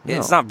 right? No.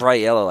 It's not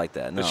bright yellow like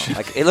that. No,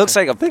 like it looks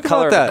like a Think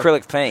color about of that.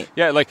 acrylic paint.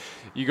 Yeah, like,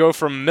 you go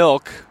from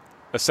milk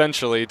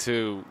essentially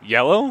to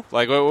yellow?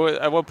 Like,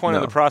 at what point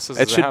in the process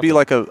it does should be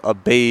like a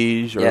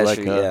beige or like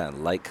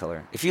light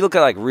color. If you look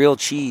at like real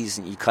cheese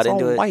and you cut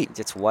into it, white.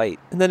 it's white.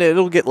 And then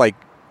it'll get like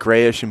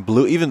grayish and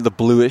blue, even the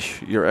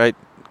bluish, you're right,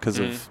 because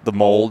of the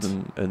mold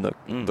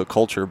and the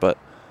culture. But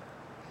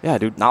yeah,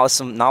 dude. Not with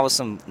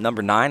some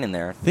number 9 in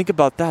there. Think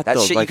about that, That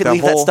though. shit, like you could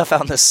leave that stuff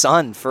out in the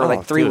sun for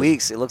like 3 dude.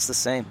 weeks. It looks the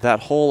same.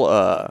 That whole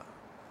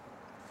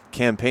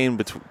campaign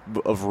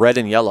of red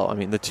and yellow. I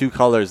mean, the two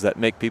colors that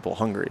make people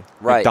hungry.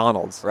 Right.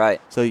 McDonald's.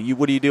 Right. So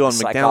what do you do on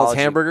Psychology. McDonald's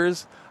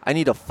hamburgers? I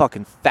need a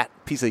fucking fat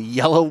piece of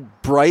yellow,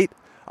 bright,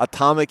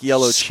 atomic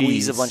yellow Squeeze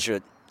cheese. a bunch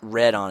of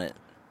red on it.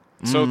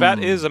 So that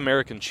is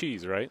American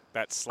cheese, right?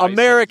 That slice of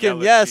American,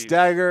 yellow yes, cheese.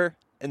 Dagger.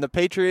 And the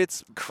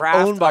Patriots, Kraft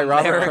owned by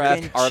Robert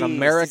American Kraft, are an cheese.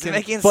 American Is it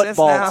making sense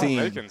football now? team.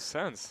 Making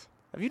sense.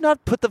 Have you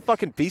not put the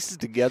fucking pieces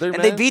together, And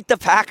man? they beat the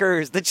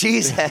Packers, the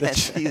cheeseheads.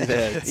 The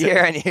cheeseheads.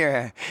 Year and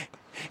year.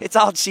 It's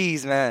all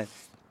cheese, man.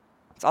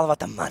 It's all about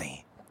the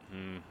money.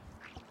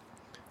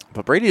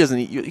 But Brady doesn't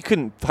eat. You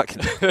couldn't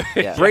fucking.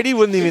 Yeah. Brady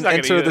wouldn't even not gonna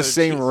enter eat the a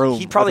same cheese. room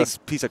He'd probably- with a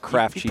piece of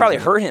Kraft cheese. He'd probably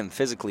in it. hurt him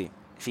physically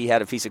if he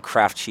had a piece of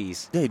Kraft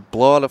cheese. Yeah, he'd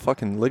blow out a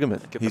fucking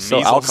ligament. Get He's the so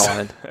measles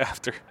alkaline.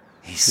 after.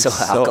 He's so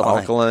so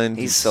alkaline.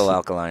 He's so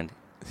alkaline.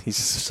 He's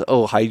so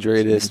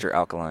hydrated. Mr.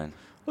 Alkaline.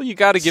 Well, you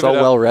got to give so it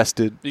up. well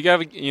rested. You got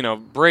to,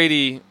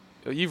 Brady.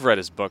 You've read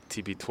his book,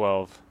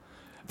 TB12.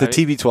 The I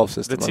mean, TB12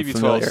 system. The I'm TB12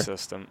 familiar.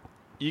 system.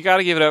 You got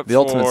to give it up The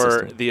ultimate for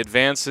system. the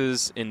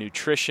advances in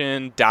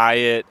nutrition,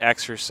 diet,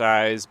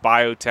 exercise,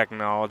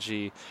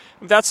 biotechnology.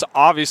 That's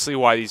obviously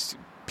why these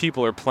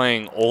people are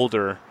playing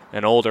older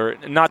and older,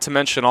 not to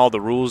mention all the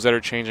rules that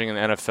are changing in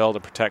the NFL to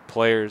protect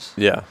players.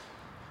 Yeah.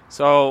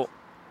 So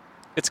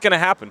it's going to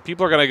happen.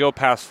 People are going to go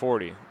past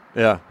 40.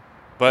 Yeah.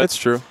 But That's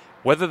true.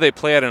 whether they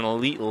play at an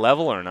elite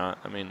level or not,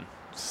 I mean,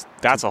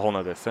 that's a whole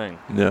other thing.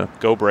 Yeah.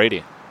 Go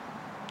Brady.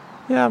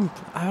 Yeah.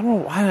 I don't know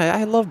why.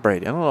 I love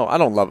Brady. I don't know. I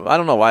don't love him. I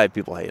don't know why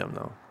people hate him,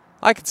 though.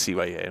 I can see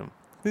why you hate him.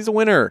 He's a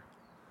winner.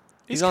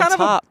 He's on kind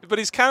top. but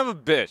he's kind of a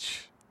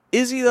bitch.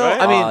 Is he, though?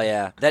 Right? I mean, oh,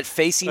 yeah. That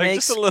face he Like,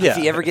 makes just a little- if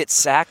he ever gets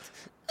sacked.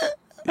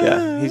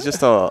 yeah. He's just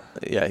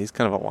he's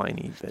kind of a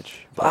whiny bitch.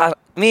 I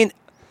mean,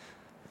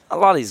 a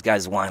lot of these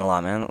guys whine a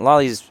lot, man. A lot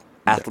of these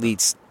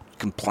athletes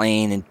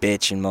complain and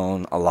bitch and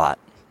moan a lot.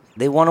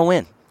 They want to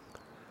win.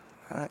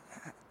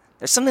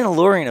 There's something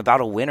alluring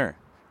about a winner.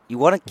 You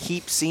want to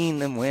keep seeing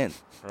them win.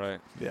 Right.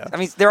 Yeah. I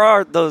mean, there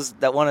are those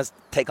that want to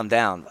take them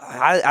down.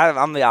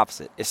 I'm the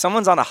opposite. If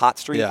someone's on a hot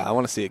streak, Yeah, I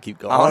want to see it keep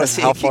going. I want to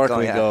see how it keep far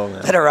going. can we go,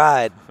 man? Let it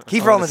ride.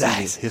 Keep I rolling wanna the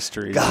see dice.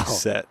 History Go.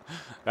 set.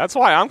 That's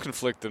why I'm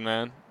conflicted,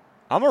 man.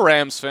 I'm a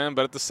Rams fan,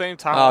 but at the same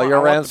time, Oh, you're a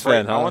I want Rams the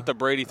Brady- fan, huh? I want the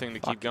Brady thing to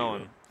Fuck keep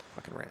going. you.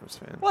 Fucking Rams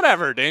fan.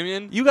 Whatever,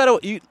 Damien. You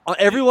gotta.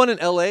 Everyone in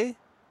LA.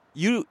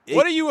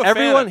 What are you a fan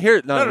everyone of?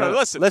 here? No,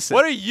 listen.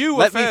 What are you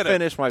Let a fan me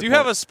finish of? my Do you point.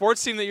 have a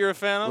sports team that you're a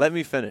fan of? Let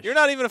me finish. You're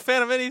not even a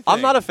fan of anything.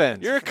 I'm not a fan.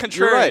 You're a contrarian.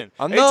 You're right.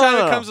 Anytime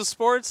no. it comes to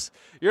sports,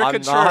 you're a I'm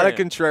contrarian. not a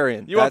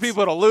contrarian. You want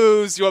people to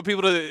lose. You want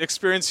people to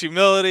experience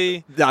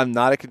humility. I'm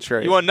not a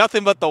contrarian. You want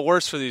nothing but the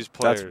worst for these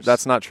players.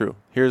 That's not true.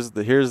 Here's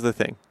the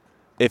thing.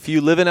 If you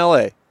live in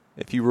LA,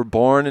 if you were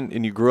born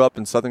and you grew up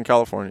in Southern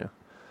California,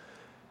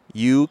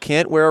 you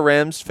can't wear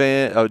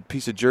a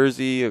piece of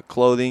jersey, a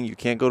clothing. You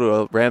can't go to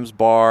a Rams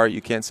bar.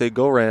 You can't say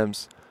 "Go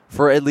Rams"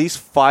 for at least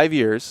 5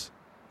 years,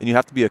 and you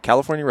have to be a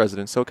California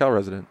resident, SoCal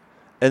resident,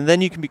 and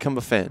then you can become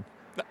a fan.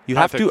 You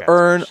I have think to that's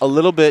earn bullshit. a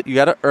little bit. You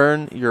got to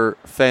earn your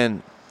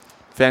fan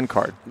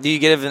card. Do you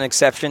give an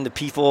exception to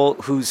people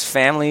whose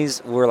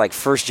families were like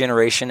first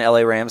generation LA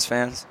Rams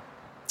fans?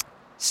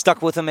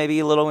 Stuck with them maybe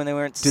a little when they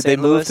went to Did St. they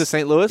move Louis? to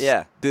St. Louis?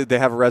 Yeah. Did they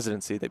have a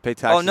residency? They pay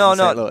taxes Oh, no, in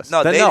St. no. Louis.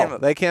 No, Then they no,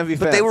 didn't- they can't be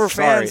fans. But they were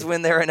fans Sorry.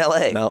 when they were in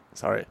LA. No,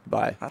 sorry.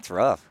 Bye. That's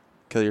rough.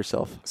 Kill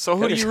yourself. So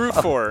who do you root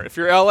for? If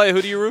you're LA,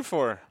 who do you root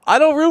for? I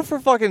don't root for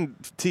fucking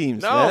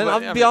teams, No, man. but,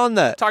 I'm I mean, beyond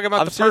that. Talking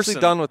about I'm the seriously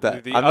person, done with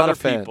that. The I'm other not a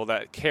fan. people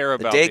that care The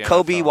about day the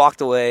Kobe NFL.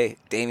 walked away,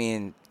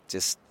 Damien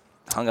just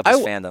hung up his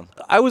fandom.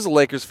 I was a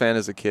Lakers fan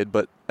as a kid,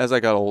 but as I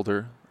got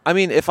older, I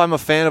mean, if I'm a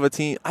fan of a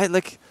team, I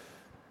like.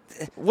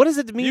 What does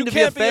it mean You to be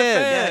a can't be a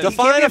fan? fan. You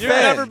Define can't a be You've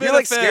fan. never fan. been You're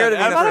like a fan. scared of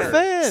being I'm not a fan.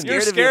 fan. You're Scared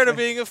of scared being of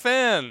being a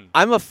fan.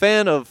 I'm a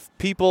fan of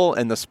people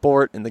and the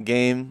sport and the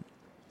game,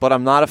 but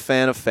I'm not a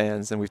fan of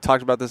fans. And we've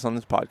talked about this on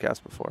this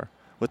podcast before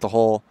with the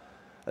whole,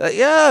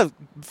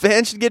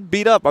 fans should get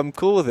beat up. I'm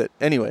cool with it.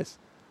 Anyways,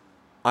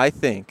 I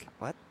think.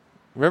 What?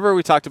 Remember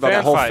we talked about Fan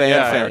the whole fight, fan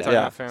yeah, fan. we're talking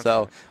about fan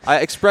So I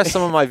expressed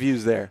some of my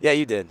views there. Yeah,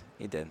 you did.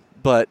 You did.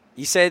 But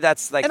You say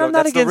that's like And I'm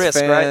not that's the against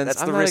risk, right? fans.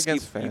 That's I'm the not risk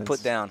against you fans.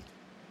 put down.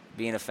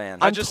 Being a fan.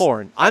 I'm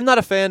torn. I'm not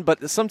a fan,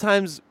 but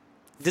sometimes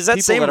Does that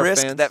people same that are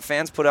risk fans- that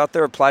fans put out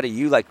there apply to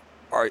you? Like,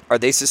 are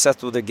they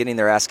susceptible to getting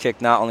their ass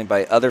kicked not only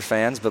by other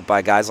fans but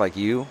by guys like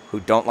you who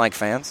don't like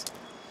fans?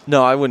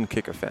 no, I wouldn't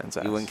kick a fan's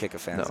ass. You wouldn't kick a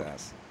fan's No.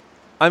 ass.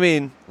 I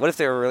mean, What if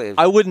they were really?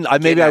 I wouldn't.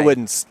 Maybe Good I night.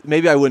 wouldn't.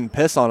 Maybe I wouldn't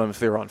piss on them if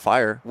they were on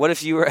fire. What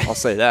if you were? I'll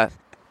say that.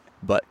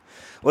 But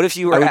What if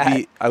you were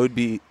at? I would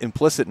be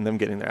implicit in them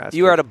getting their ass.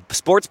 You were at kicked. a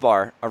sports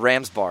bar, a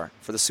Rams bar,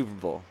 for the Super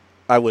Bowl,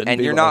 I wouldn't. and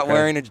be you're like, not okay.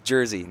 wearing a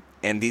jersey,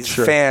 and these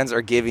Sure. fans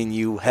are giving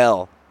you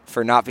hell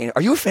for not being.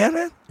 Are you a fan,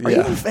 man? Are you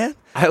Yeah. a fan?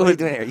 I What are you would-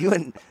 doing here? You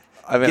wouldn't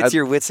I mean, get to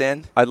your wits'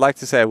 end. I'd like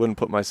to say I wouldn't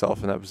put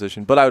myself in that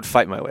position, but I would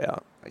fight my way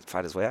out. He'd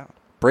fight his way out.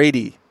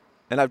 Brady.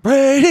 And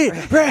Brady!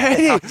 Then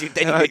And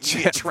you I'd get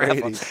chant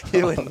trampled. Brady.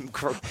 You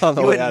wouldn't, On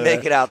the you way wouldn't out of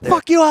make there. it out there.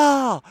 Fuck you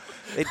all!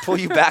 They'd pull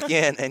you back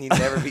in, and you'd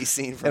never be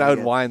seen from And I would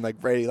again. whine like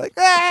Brady, like,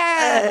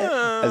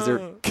 "Ah!" as they're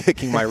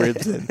kicking my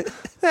ribs in.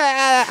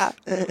 "Ah!"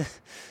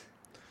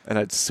 And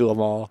I'd sue them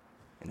all.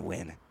 and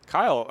win.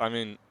 Kyle, I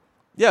mean,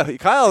 Yeah,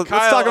 Kyle, let's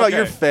talk about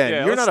your okay. fan.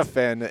 Yeah, You're let's- not a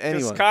fan to 'cause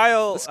anyone.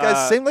 Kyle, This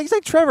guy's same. Like he's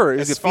like Trevor.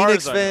 He's as a far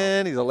Phoenix as I know.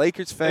 fan. He's a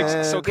Lakers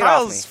fan. so Get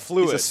off me. Kyle's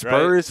fluid. he's a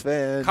Spurs right?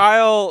 fan.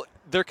 Kyle,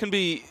 there can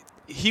be.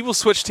 He will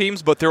switch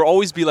teams, but there'll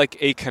always be like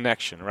a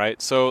connection,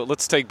 right? So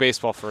let's take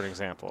baseball for an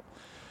example.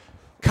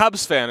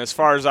 Cubs fan, as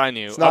far as I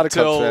knew, It's not up a Cubs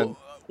till fan.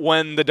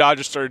 when the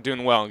Dodgers started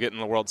doing well and getting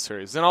the World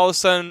Series. Then all of a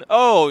sudden,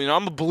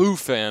 I'm a Blue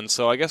fan,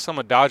 so I guess I'm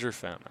a Dodger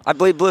fan now. I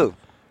bleed blue.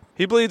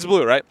 He bleeds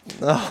blue, right?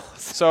 No.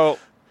 So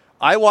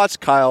I watched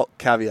Kyle.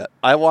 Caveat.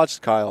 I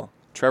watched Kyle.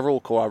 Trevor will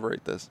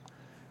corroborate this.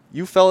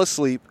 You fell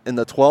asleep in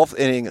the 12th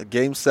inning of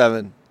Game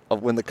 7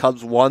 of when the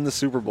Cubs won the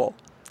Super Bowl.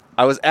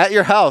 I was at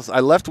your house. I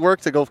left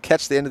work to go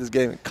catch the end of this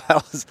game. And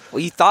Kyle was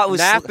What you thought was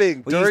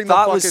napping what you during the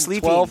thought was fucking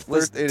sleeping 12th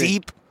was inning.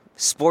 deep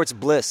sports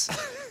bliss.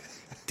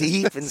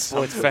 Deep in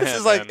sports fan. bliss. This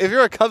is like, man. if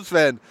you're a Cubs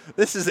fan,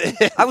 this is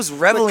it. I was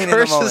reveling the in the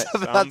curse moment.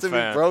 is about to Some be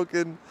fan.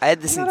 broken. I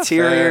had this I'm not a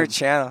interior fan.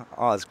 channel.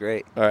 Oh, it's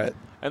great. All right.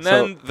 and So-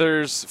 then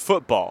there's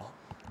football.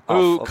 Oh,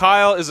 Who football.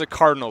 Kyle is a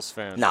Cardinals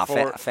fan. Nah,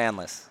 For-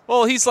 fanless.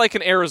 Well, he's like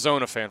an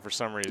Arizona fan for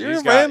some reason. You're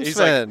He's a got- Rams he's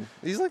like- fan.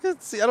 He's like, I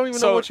don't even know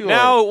so what you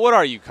now, are. what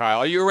are you, Kyle?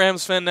 Are you a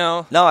Rams fan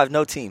now? No, I have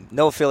no team,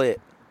 no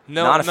affiliate.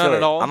 No, Not none affiliate.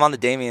 at all. I'm on the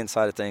Damian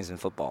side of things in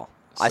football.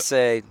 I So-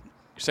 say, You're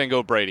saying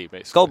go Brady,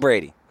 basically. go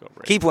Brady. Go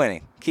Brady. Keep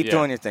winning. Keep Yeah.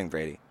 doing your thing,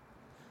 Brady.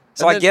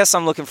 So And I then- guess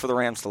I'm looking for the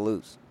Rams to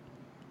lose.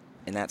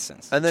 In that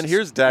sense. And then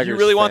here's Dagger's You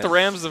really want the fan.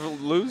 Rams to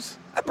lose?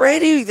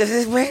 Brady. This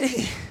is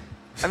Brady.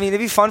 I mean, it'd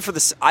be fun for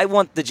the. I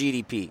want the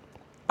GDP.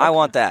 I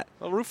want that.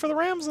 I'll root for the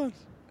Rams then.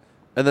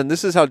 And then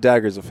this is how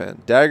Dagger's a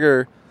fan.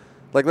 Dagger,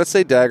 like let's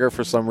say Dagger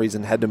for some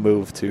reason had to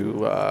move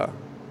to,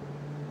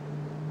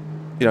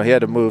 he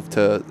had to move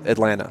to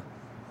Atlanta.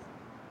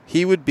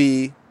 He would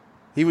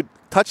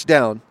touch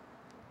down,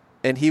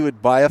 and he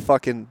would buy a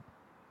fucking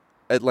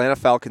Atlanta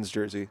Falcons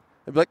jersey.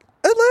 I'd be like,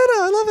 Atlanta,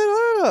 I love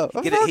Atlanta.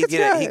 I'm a Falcons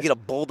guy." He'd get a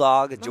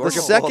bulldog, a Georgia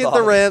the second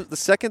bulldog. the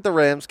second the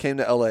Rams came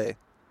to LA,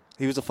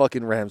 he was a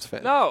fucking Rams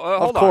fan. No,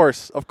 hold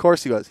of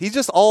course he was. He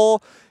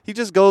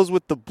just goes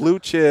with the blue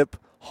chip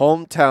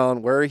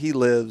hometown where he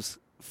lives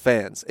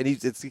fans, and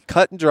it's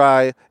cut and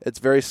dry. It's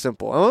very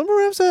simple. I'm a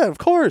Rams fan, of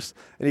course,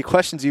 and he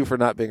questions you for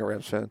not being a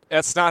Rams fan.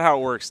 That's not how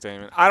it works,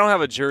 Damon. I don't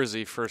have a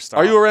jersey, first off.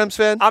 Are you a Rams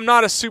fan? I'm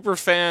not a super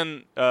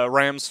fan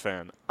Rams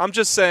fan. I'm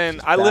just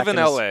saying I live in Backing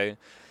us. L.A.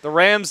 The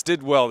Rams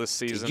did well this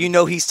season. You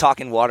know he's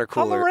talking water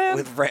cooler Ram.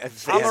 with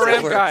Rams I'm a fans.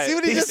 Ram guy. See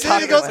what he He's just said?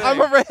 He goes, talking "I'm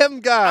a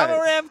Ram guy." I'm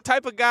a Ram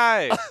type of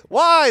guy.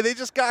 Why? They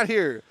just got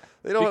here.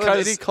 They don't have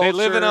because any culture. they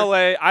live in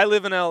L.A. I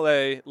live in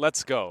L.A.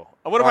 Let's go.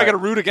 What am I going to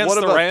root against what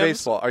the about Rams?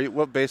 baseball?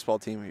 What baseball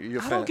team are you a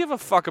I fan? don't give a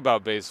fuck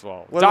about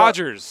baseball. What about-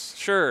 Dodgers,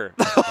 sure.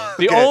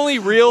 The only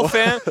real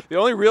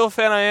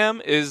fan I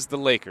am is the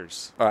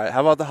Lakers. All right. How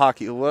about the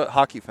hockey? What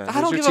hockey fan? I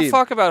Who's don't your give team? a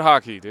fuck about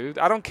hockey, dude.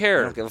 I don't I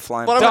care. don't give a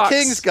flying. But I'm a Ducks.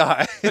 Kings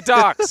guy. The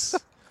Ducks.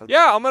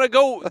 Yeah, I'm gonna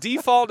go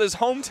default as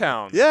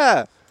hometown.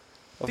 Yeah.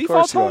 Of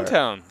Default's course you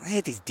are. hometown. I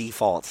hate these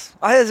defaults.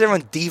 Why is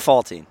everyone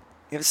defaulting?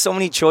 You have so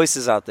many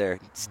choices out there.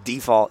 It's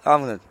default. I'm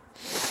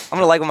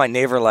gonna like what my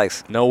neighbor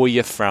likes. Know where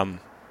you're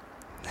from.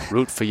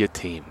 Root for your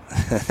team.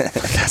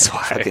 That's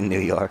why. Fucking New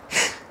York.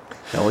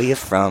 Know where you're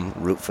from.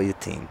 Root for your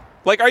team.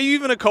 Like, are you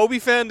even a Kobe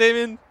fan,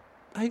 Damien?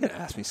 How you gonna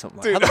ask me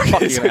something? Dude, How the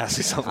fuck are you okay, gonna ask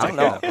me something I like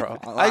don't that, know.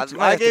 bro? I might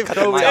I have to gave cut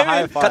the Kobe mic. a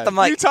high five. Cut the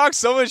mic. You talk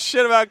so much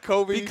shit about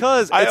Kobe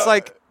Because it's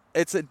like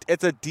it's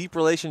a deep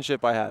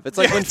relationship I have. It's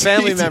like Yeah, when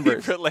family deep members.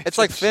 It's like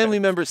relationship. family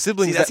members,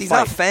 siblings that He's fight.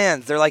 not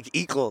fans. They're like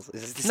equals.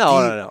 It's No,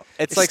 Steve- no.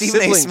 It's like Stephen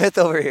A. siblings. Smith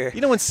over here. You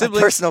know when My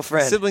siblings personal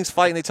friend. siblings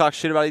fight and they talk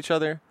shit about each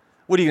other?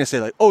 What are you gonna say?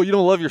 Like, oh, you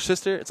don't love your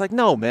sister? It's like,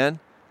 no, man.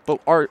 But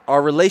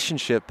our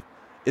relationship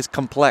is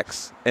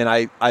complex, and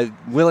I'm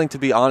willing to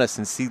be honest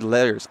and see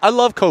layers. I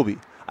love Kobe.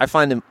 I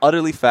find him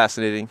utterly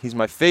fascinating. He's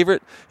my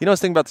favorite. You know, I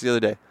was thinking about this the other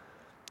day.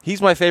 He's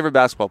my favorite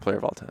basketball player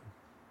of all time.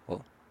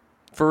 Well,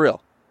 For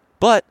real.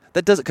 But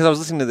that doesn't, because I was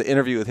listening to the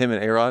interview with him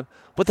and A-Rod,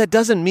 but that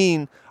doesn't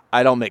mean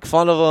I don't make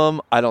fun of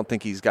him. I don't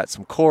think he's got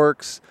some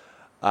quirks.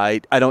 I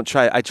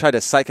try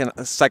to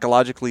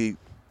psychologically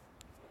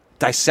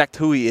dissect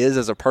who he is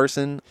as a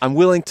person. I'm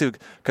willing to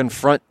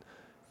confront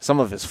some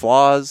of his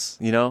flaws,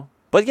 you know.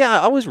 But yeah,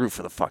 I always root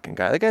for the fucking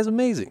guy. That guy's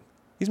amazing.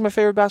 He's my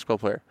favorite basketball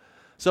player.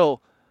 So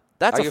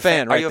that's Are a you a fan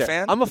fan? right Are you a there.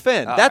 fan? I'm a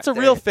fan. All That's right, a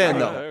real there- fan,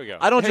 there though. we go.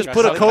 I don't Hey, just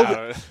put a guys,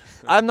 Kobe.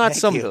 I'm not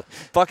Thank some you.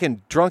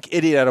 fucking drunk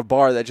idiot at a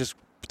bar that just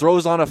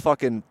throws on a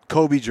fucking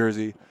Kobe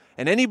jersey.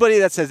 And anybody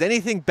that says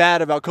anything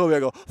bad about Kobe, I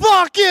go,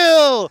 fuck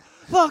you!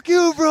 Fuck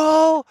you,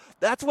 bro!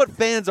 That's what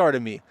fans are to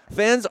me.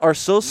 Fans are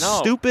so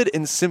stupid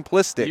and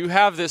simplistic. You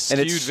have this And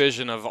skewed it's-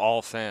 vision of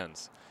all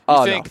fans.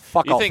 Oh, You no. think,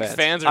 Fuck you all think fans.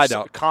 fans I are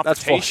don't.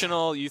 That's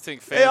confrontational? You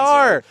think fans They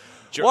are.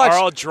 Watch. are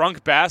all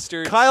drunk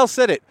bastards. Kyle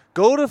said it.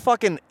 Go to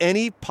fucking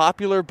any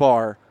popular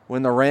bar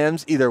when the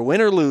Rams either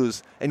win or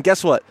lose, and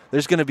guess what?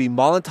 There's going to be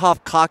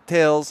Molotov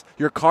cocktails.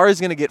 Your car is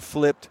going to get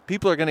flipped.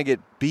 People are going to get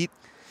beat.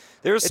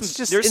 There's It's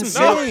just there's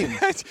insane. No,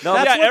 That's yeah,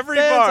 what every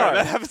fans bar. are.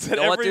 That happens at You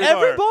know what, every dude?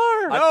 bar. Every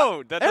bar.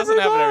 No, that doesn't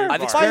happen at every bar.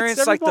 I've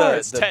experienced Fights every like bar.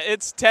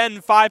 It's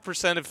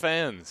 5% of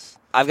fans.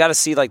 I've got to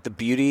see like the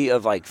beauty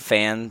of like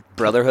fan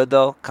brotherhood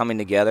though coming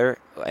together,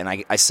 and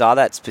I saw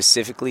that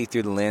specifically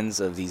through the lens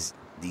of these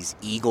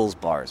Eagles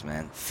bars,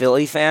 man.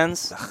 Philly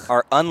fans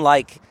are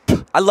unlike.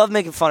 I love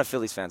making fun of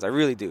Phillies fans, I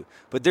really do,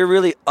 but they're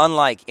really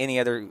unlike any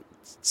other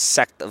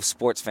sect of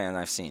sports fan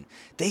I've seen.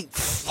 They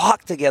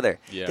flock together.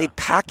 Yeah. They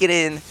pack it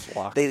in.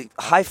 Flock. They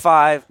high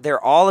five.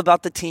 They're all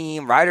about the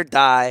team, ride or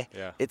die.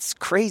 Yeah. It's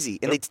crazy,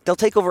 and they'll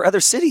take over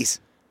other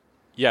cities.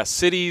 Yeah,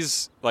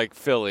 cities like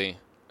Philly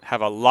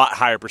have a lot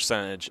higher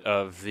percentage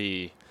of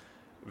the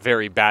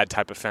very bad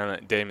type of fan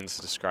that Damon's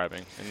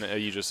describing and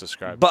that you just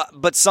described.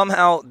 But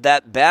somehow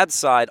that bad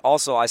side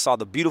also I saw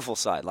the beautiful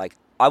side. Like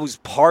I was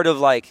part of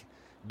like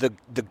the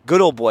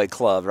good old boy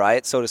club,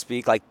 right, so to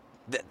speak. Like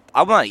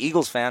I'm not an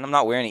Eagles fan. I'm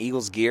not wearing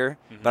Eagles gear,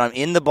 but I'm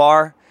in the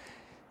bar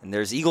and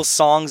there's Eagles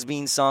songs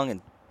being sung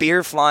and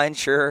beer flying,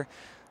 sure,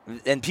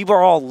 and people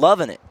are all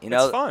loving it. You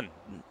know, It's fun.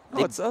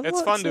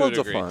 It's fun to a loads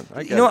of degree. fun.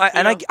 I get You know,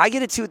 it. I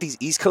get it too with these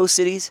East Coast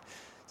cities.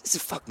 It's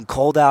fucking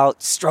cold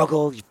out,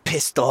 struggle, you're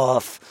pissed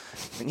off.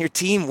 When your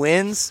team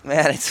wins,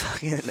 man,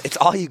 it's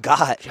all you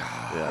got.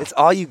 Yeah. It's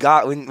all you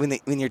got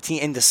when your team,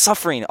 and the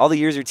suffering, all the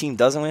years your team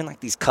doesn't win,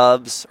 like these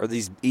Cubs or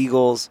these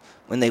Eagles,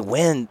 when they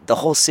win, the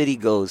whole city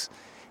goes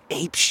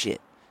ape shit.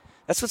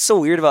 That's what's so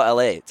weird about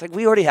LA. It's like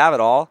we already have it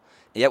all,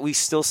 yet we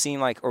still seem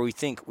like, or we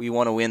think we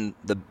want to win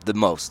the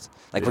most.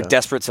 Like we're Yeah.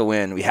 desperate to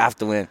win. We have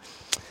to win.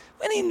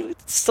 I mean,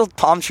 it's still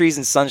palm trees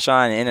and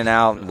sunshine, in and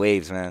out, and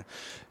waves, man.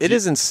 It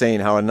is insane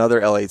how another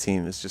LA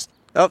team is just,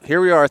 here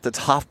we are at the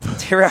top of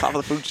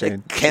the food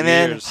chain. They came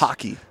in, Cheers.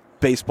 Hockey,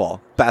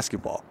 baseball,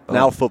 basketball, Oh.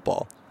 now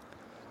football.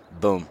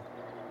 boom.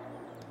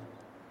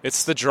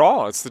 It's the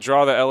draw. It's the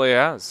draw that LA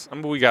has. I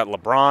mean, we got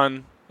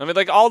LeBron. I mean,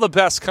 like all the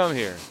best come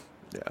here.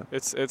 Yeah.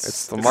 It's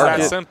the that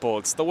market. simple.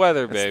 It's the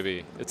weather,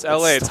 baby. It's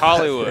LA. It's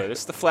Hollywood.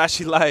 It's the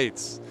flashy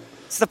lights.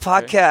 It's the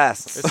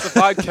podcast. It's the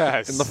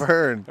podcast. In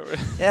Laverne.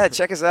 Yeah,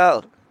 check us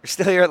out. We're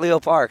still here at Leo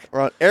Park.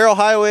 We're on Arrow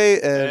Highway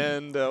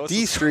and what's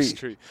D the Street.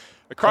 Street?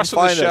 Across Come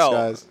from the find us, Shell.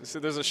 guys. So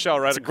there's a Shell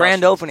right It's a across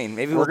grand from- opening.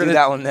 Maybe we'll We're do gonna-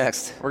 that one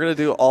next. we're going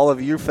to do all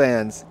of you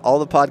fans, all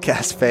the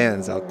podcast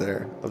fans out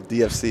there of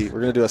DFC. We're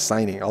going to do a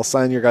signing. I'll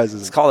sign your guys'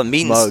 It's called a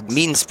meet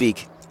and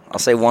speak. I'll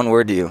say one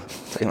word to you. I'll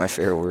tell you my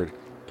favorite word.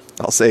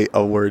 I'll say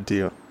a word to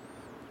you.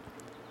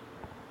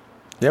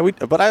 Yeah,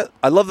 but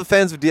I love the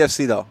fans of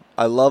DFC, though.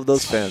 I love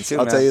those fans. Too,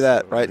 I'll man. tell you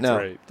that right now.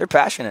 Great. They're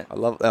passionate. I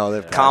love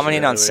they're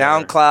Commenting on really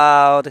are.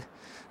 SoundCloud,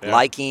 Yeah.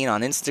 liking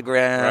on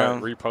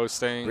Instagram, Right,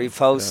 reposting.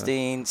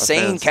 reposting,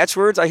 saying fans.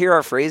 catchwords. I hear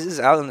our phrases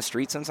out in the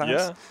street sometimes.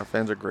 Yeah. Our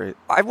fans are great.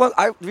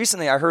 I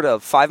recently heard a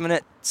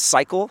 5-minute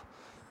cycle,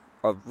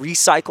 a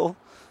recycle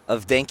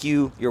of thank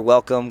you, you're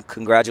welcome,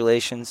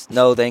 congratulations,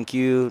 no thank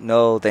you,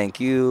 no thank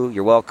you,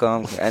 you're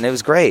welcome, and it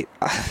was great.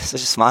 I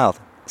just smiled.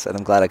 I said,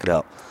 I'm glad I could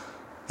help.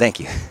 Thank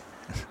you.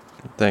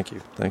 Thank you.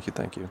 Thank you.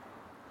 Thank you.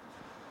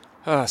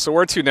 So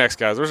where to next,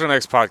 guys? Where's our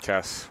next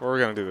podcast? Where are we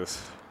going to do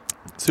this?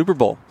 Super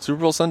Bowl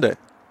Sunday.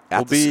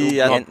 We'll be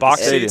Super- at in-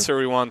 Box Stadium. seats, or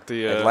we want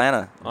the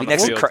Atlanta. on Be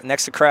the field?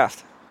 next to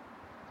Kraft.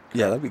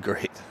 Yeah, that'd be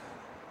great.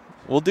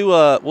 We'll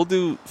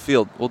do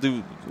field. We'll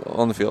do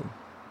on the field.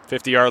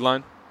 50-yard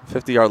line?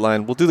 50-yard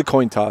line. We'll do the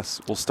coin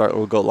toss.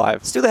 We'll go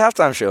live. Let's do the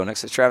halftime show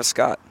next to Travis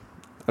Scott.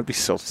 That'd be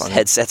so fun.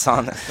 Headsets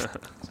on,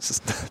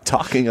 Just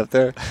talking up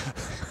there,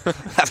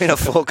 having a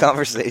full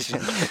conversation.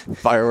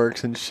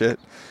 fireworks and shit.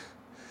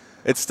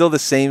 It's still the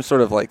same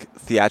sort of like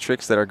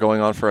theatrics that are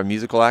going on for a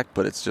musical act,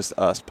 but it's just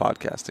us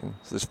podcasting.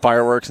 So there's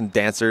fireworks and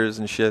dancers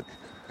and shit.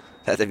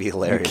 That'd be You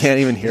hilarious. can't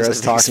even hear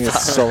Just us a big talking.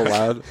 It's spot. so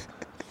loud.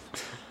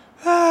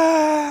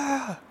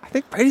 I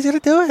think Brady's gonna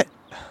do it.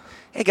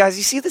 Hey guys,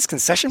 you see this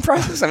concession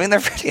prices? I mean, they're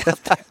pretty up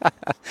there.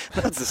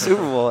 That's the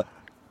Super Bowl.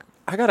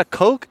 I got a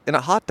Coke and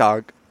a hot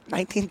dog.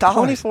 $19.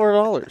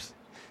 $24.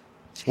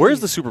 Where's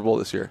the Super Bowl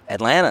this year?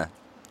 Atlanta.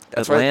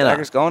 That's where the Atlanta.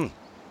 Packers going.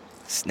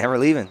 It's never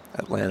leaving.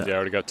 Atlanta. Yeah, I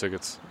already got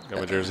tickets. Got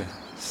my jersey.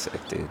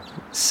 Sick, dude.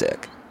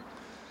 Sick.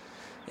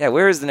 Yeah,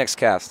 where is the next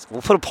cast?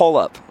 We'll put a poll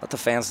up. Let the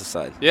fans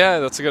decide. Yeah,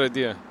 that's a good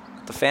idea.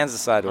 Let the fans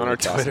decide. On what our we're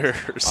tossing. Twitter or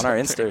On our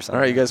something. Insta or something.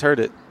 All right, you guys heard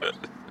it.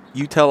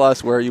 You tell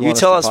us where you You want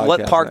tell us us to what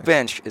podcast park next.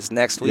 bench is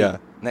next week. Yeah.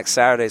 Next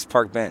Saturday's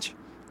park bench.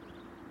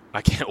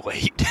 I can't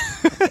wait.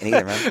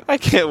 Neither, man. I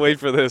can't wait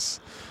for this.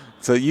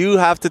 So you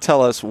have to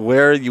tell us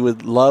where you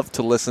would love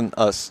to listen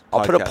us.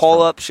 I'll put a podcast poll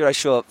from. up. Should I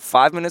show up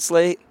 5 minutes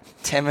late,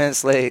 10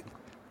 minutes late,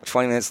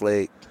 20 minutes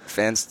late?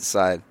 Fans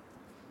decide.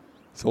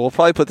 So we'll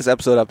probably put this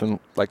episode up in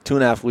like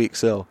 2.5 weeks.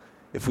 So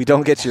if we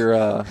don't get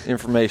your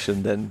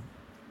information, then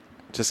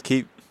just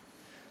keep.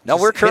 No,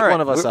 Just we're hit current.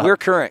 one of us up. We're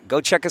current. Go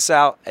check us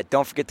out at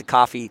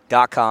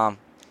don'tforgetthecoffee.com.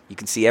 You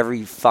can see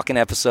every fucking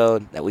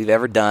episode that we've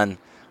ever done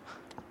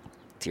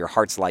to your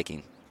heart's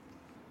liking.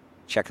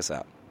 Check us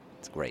out.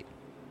 It's great.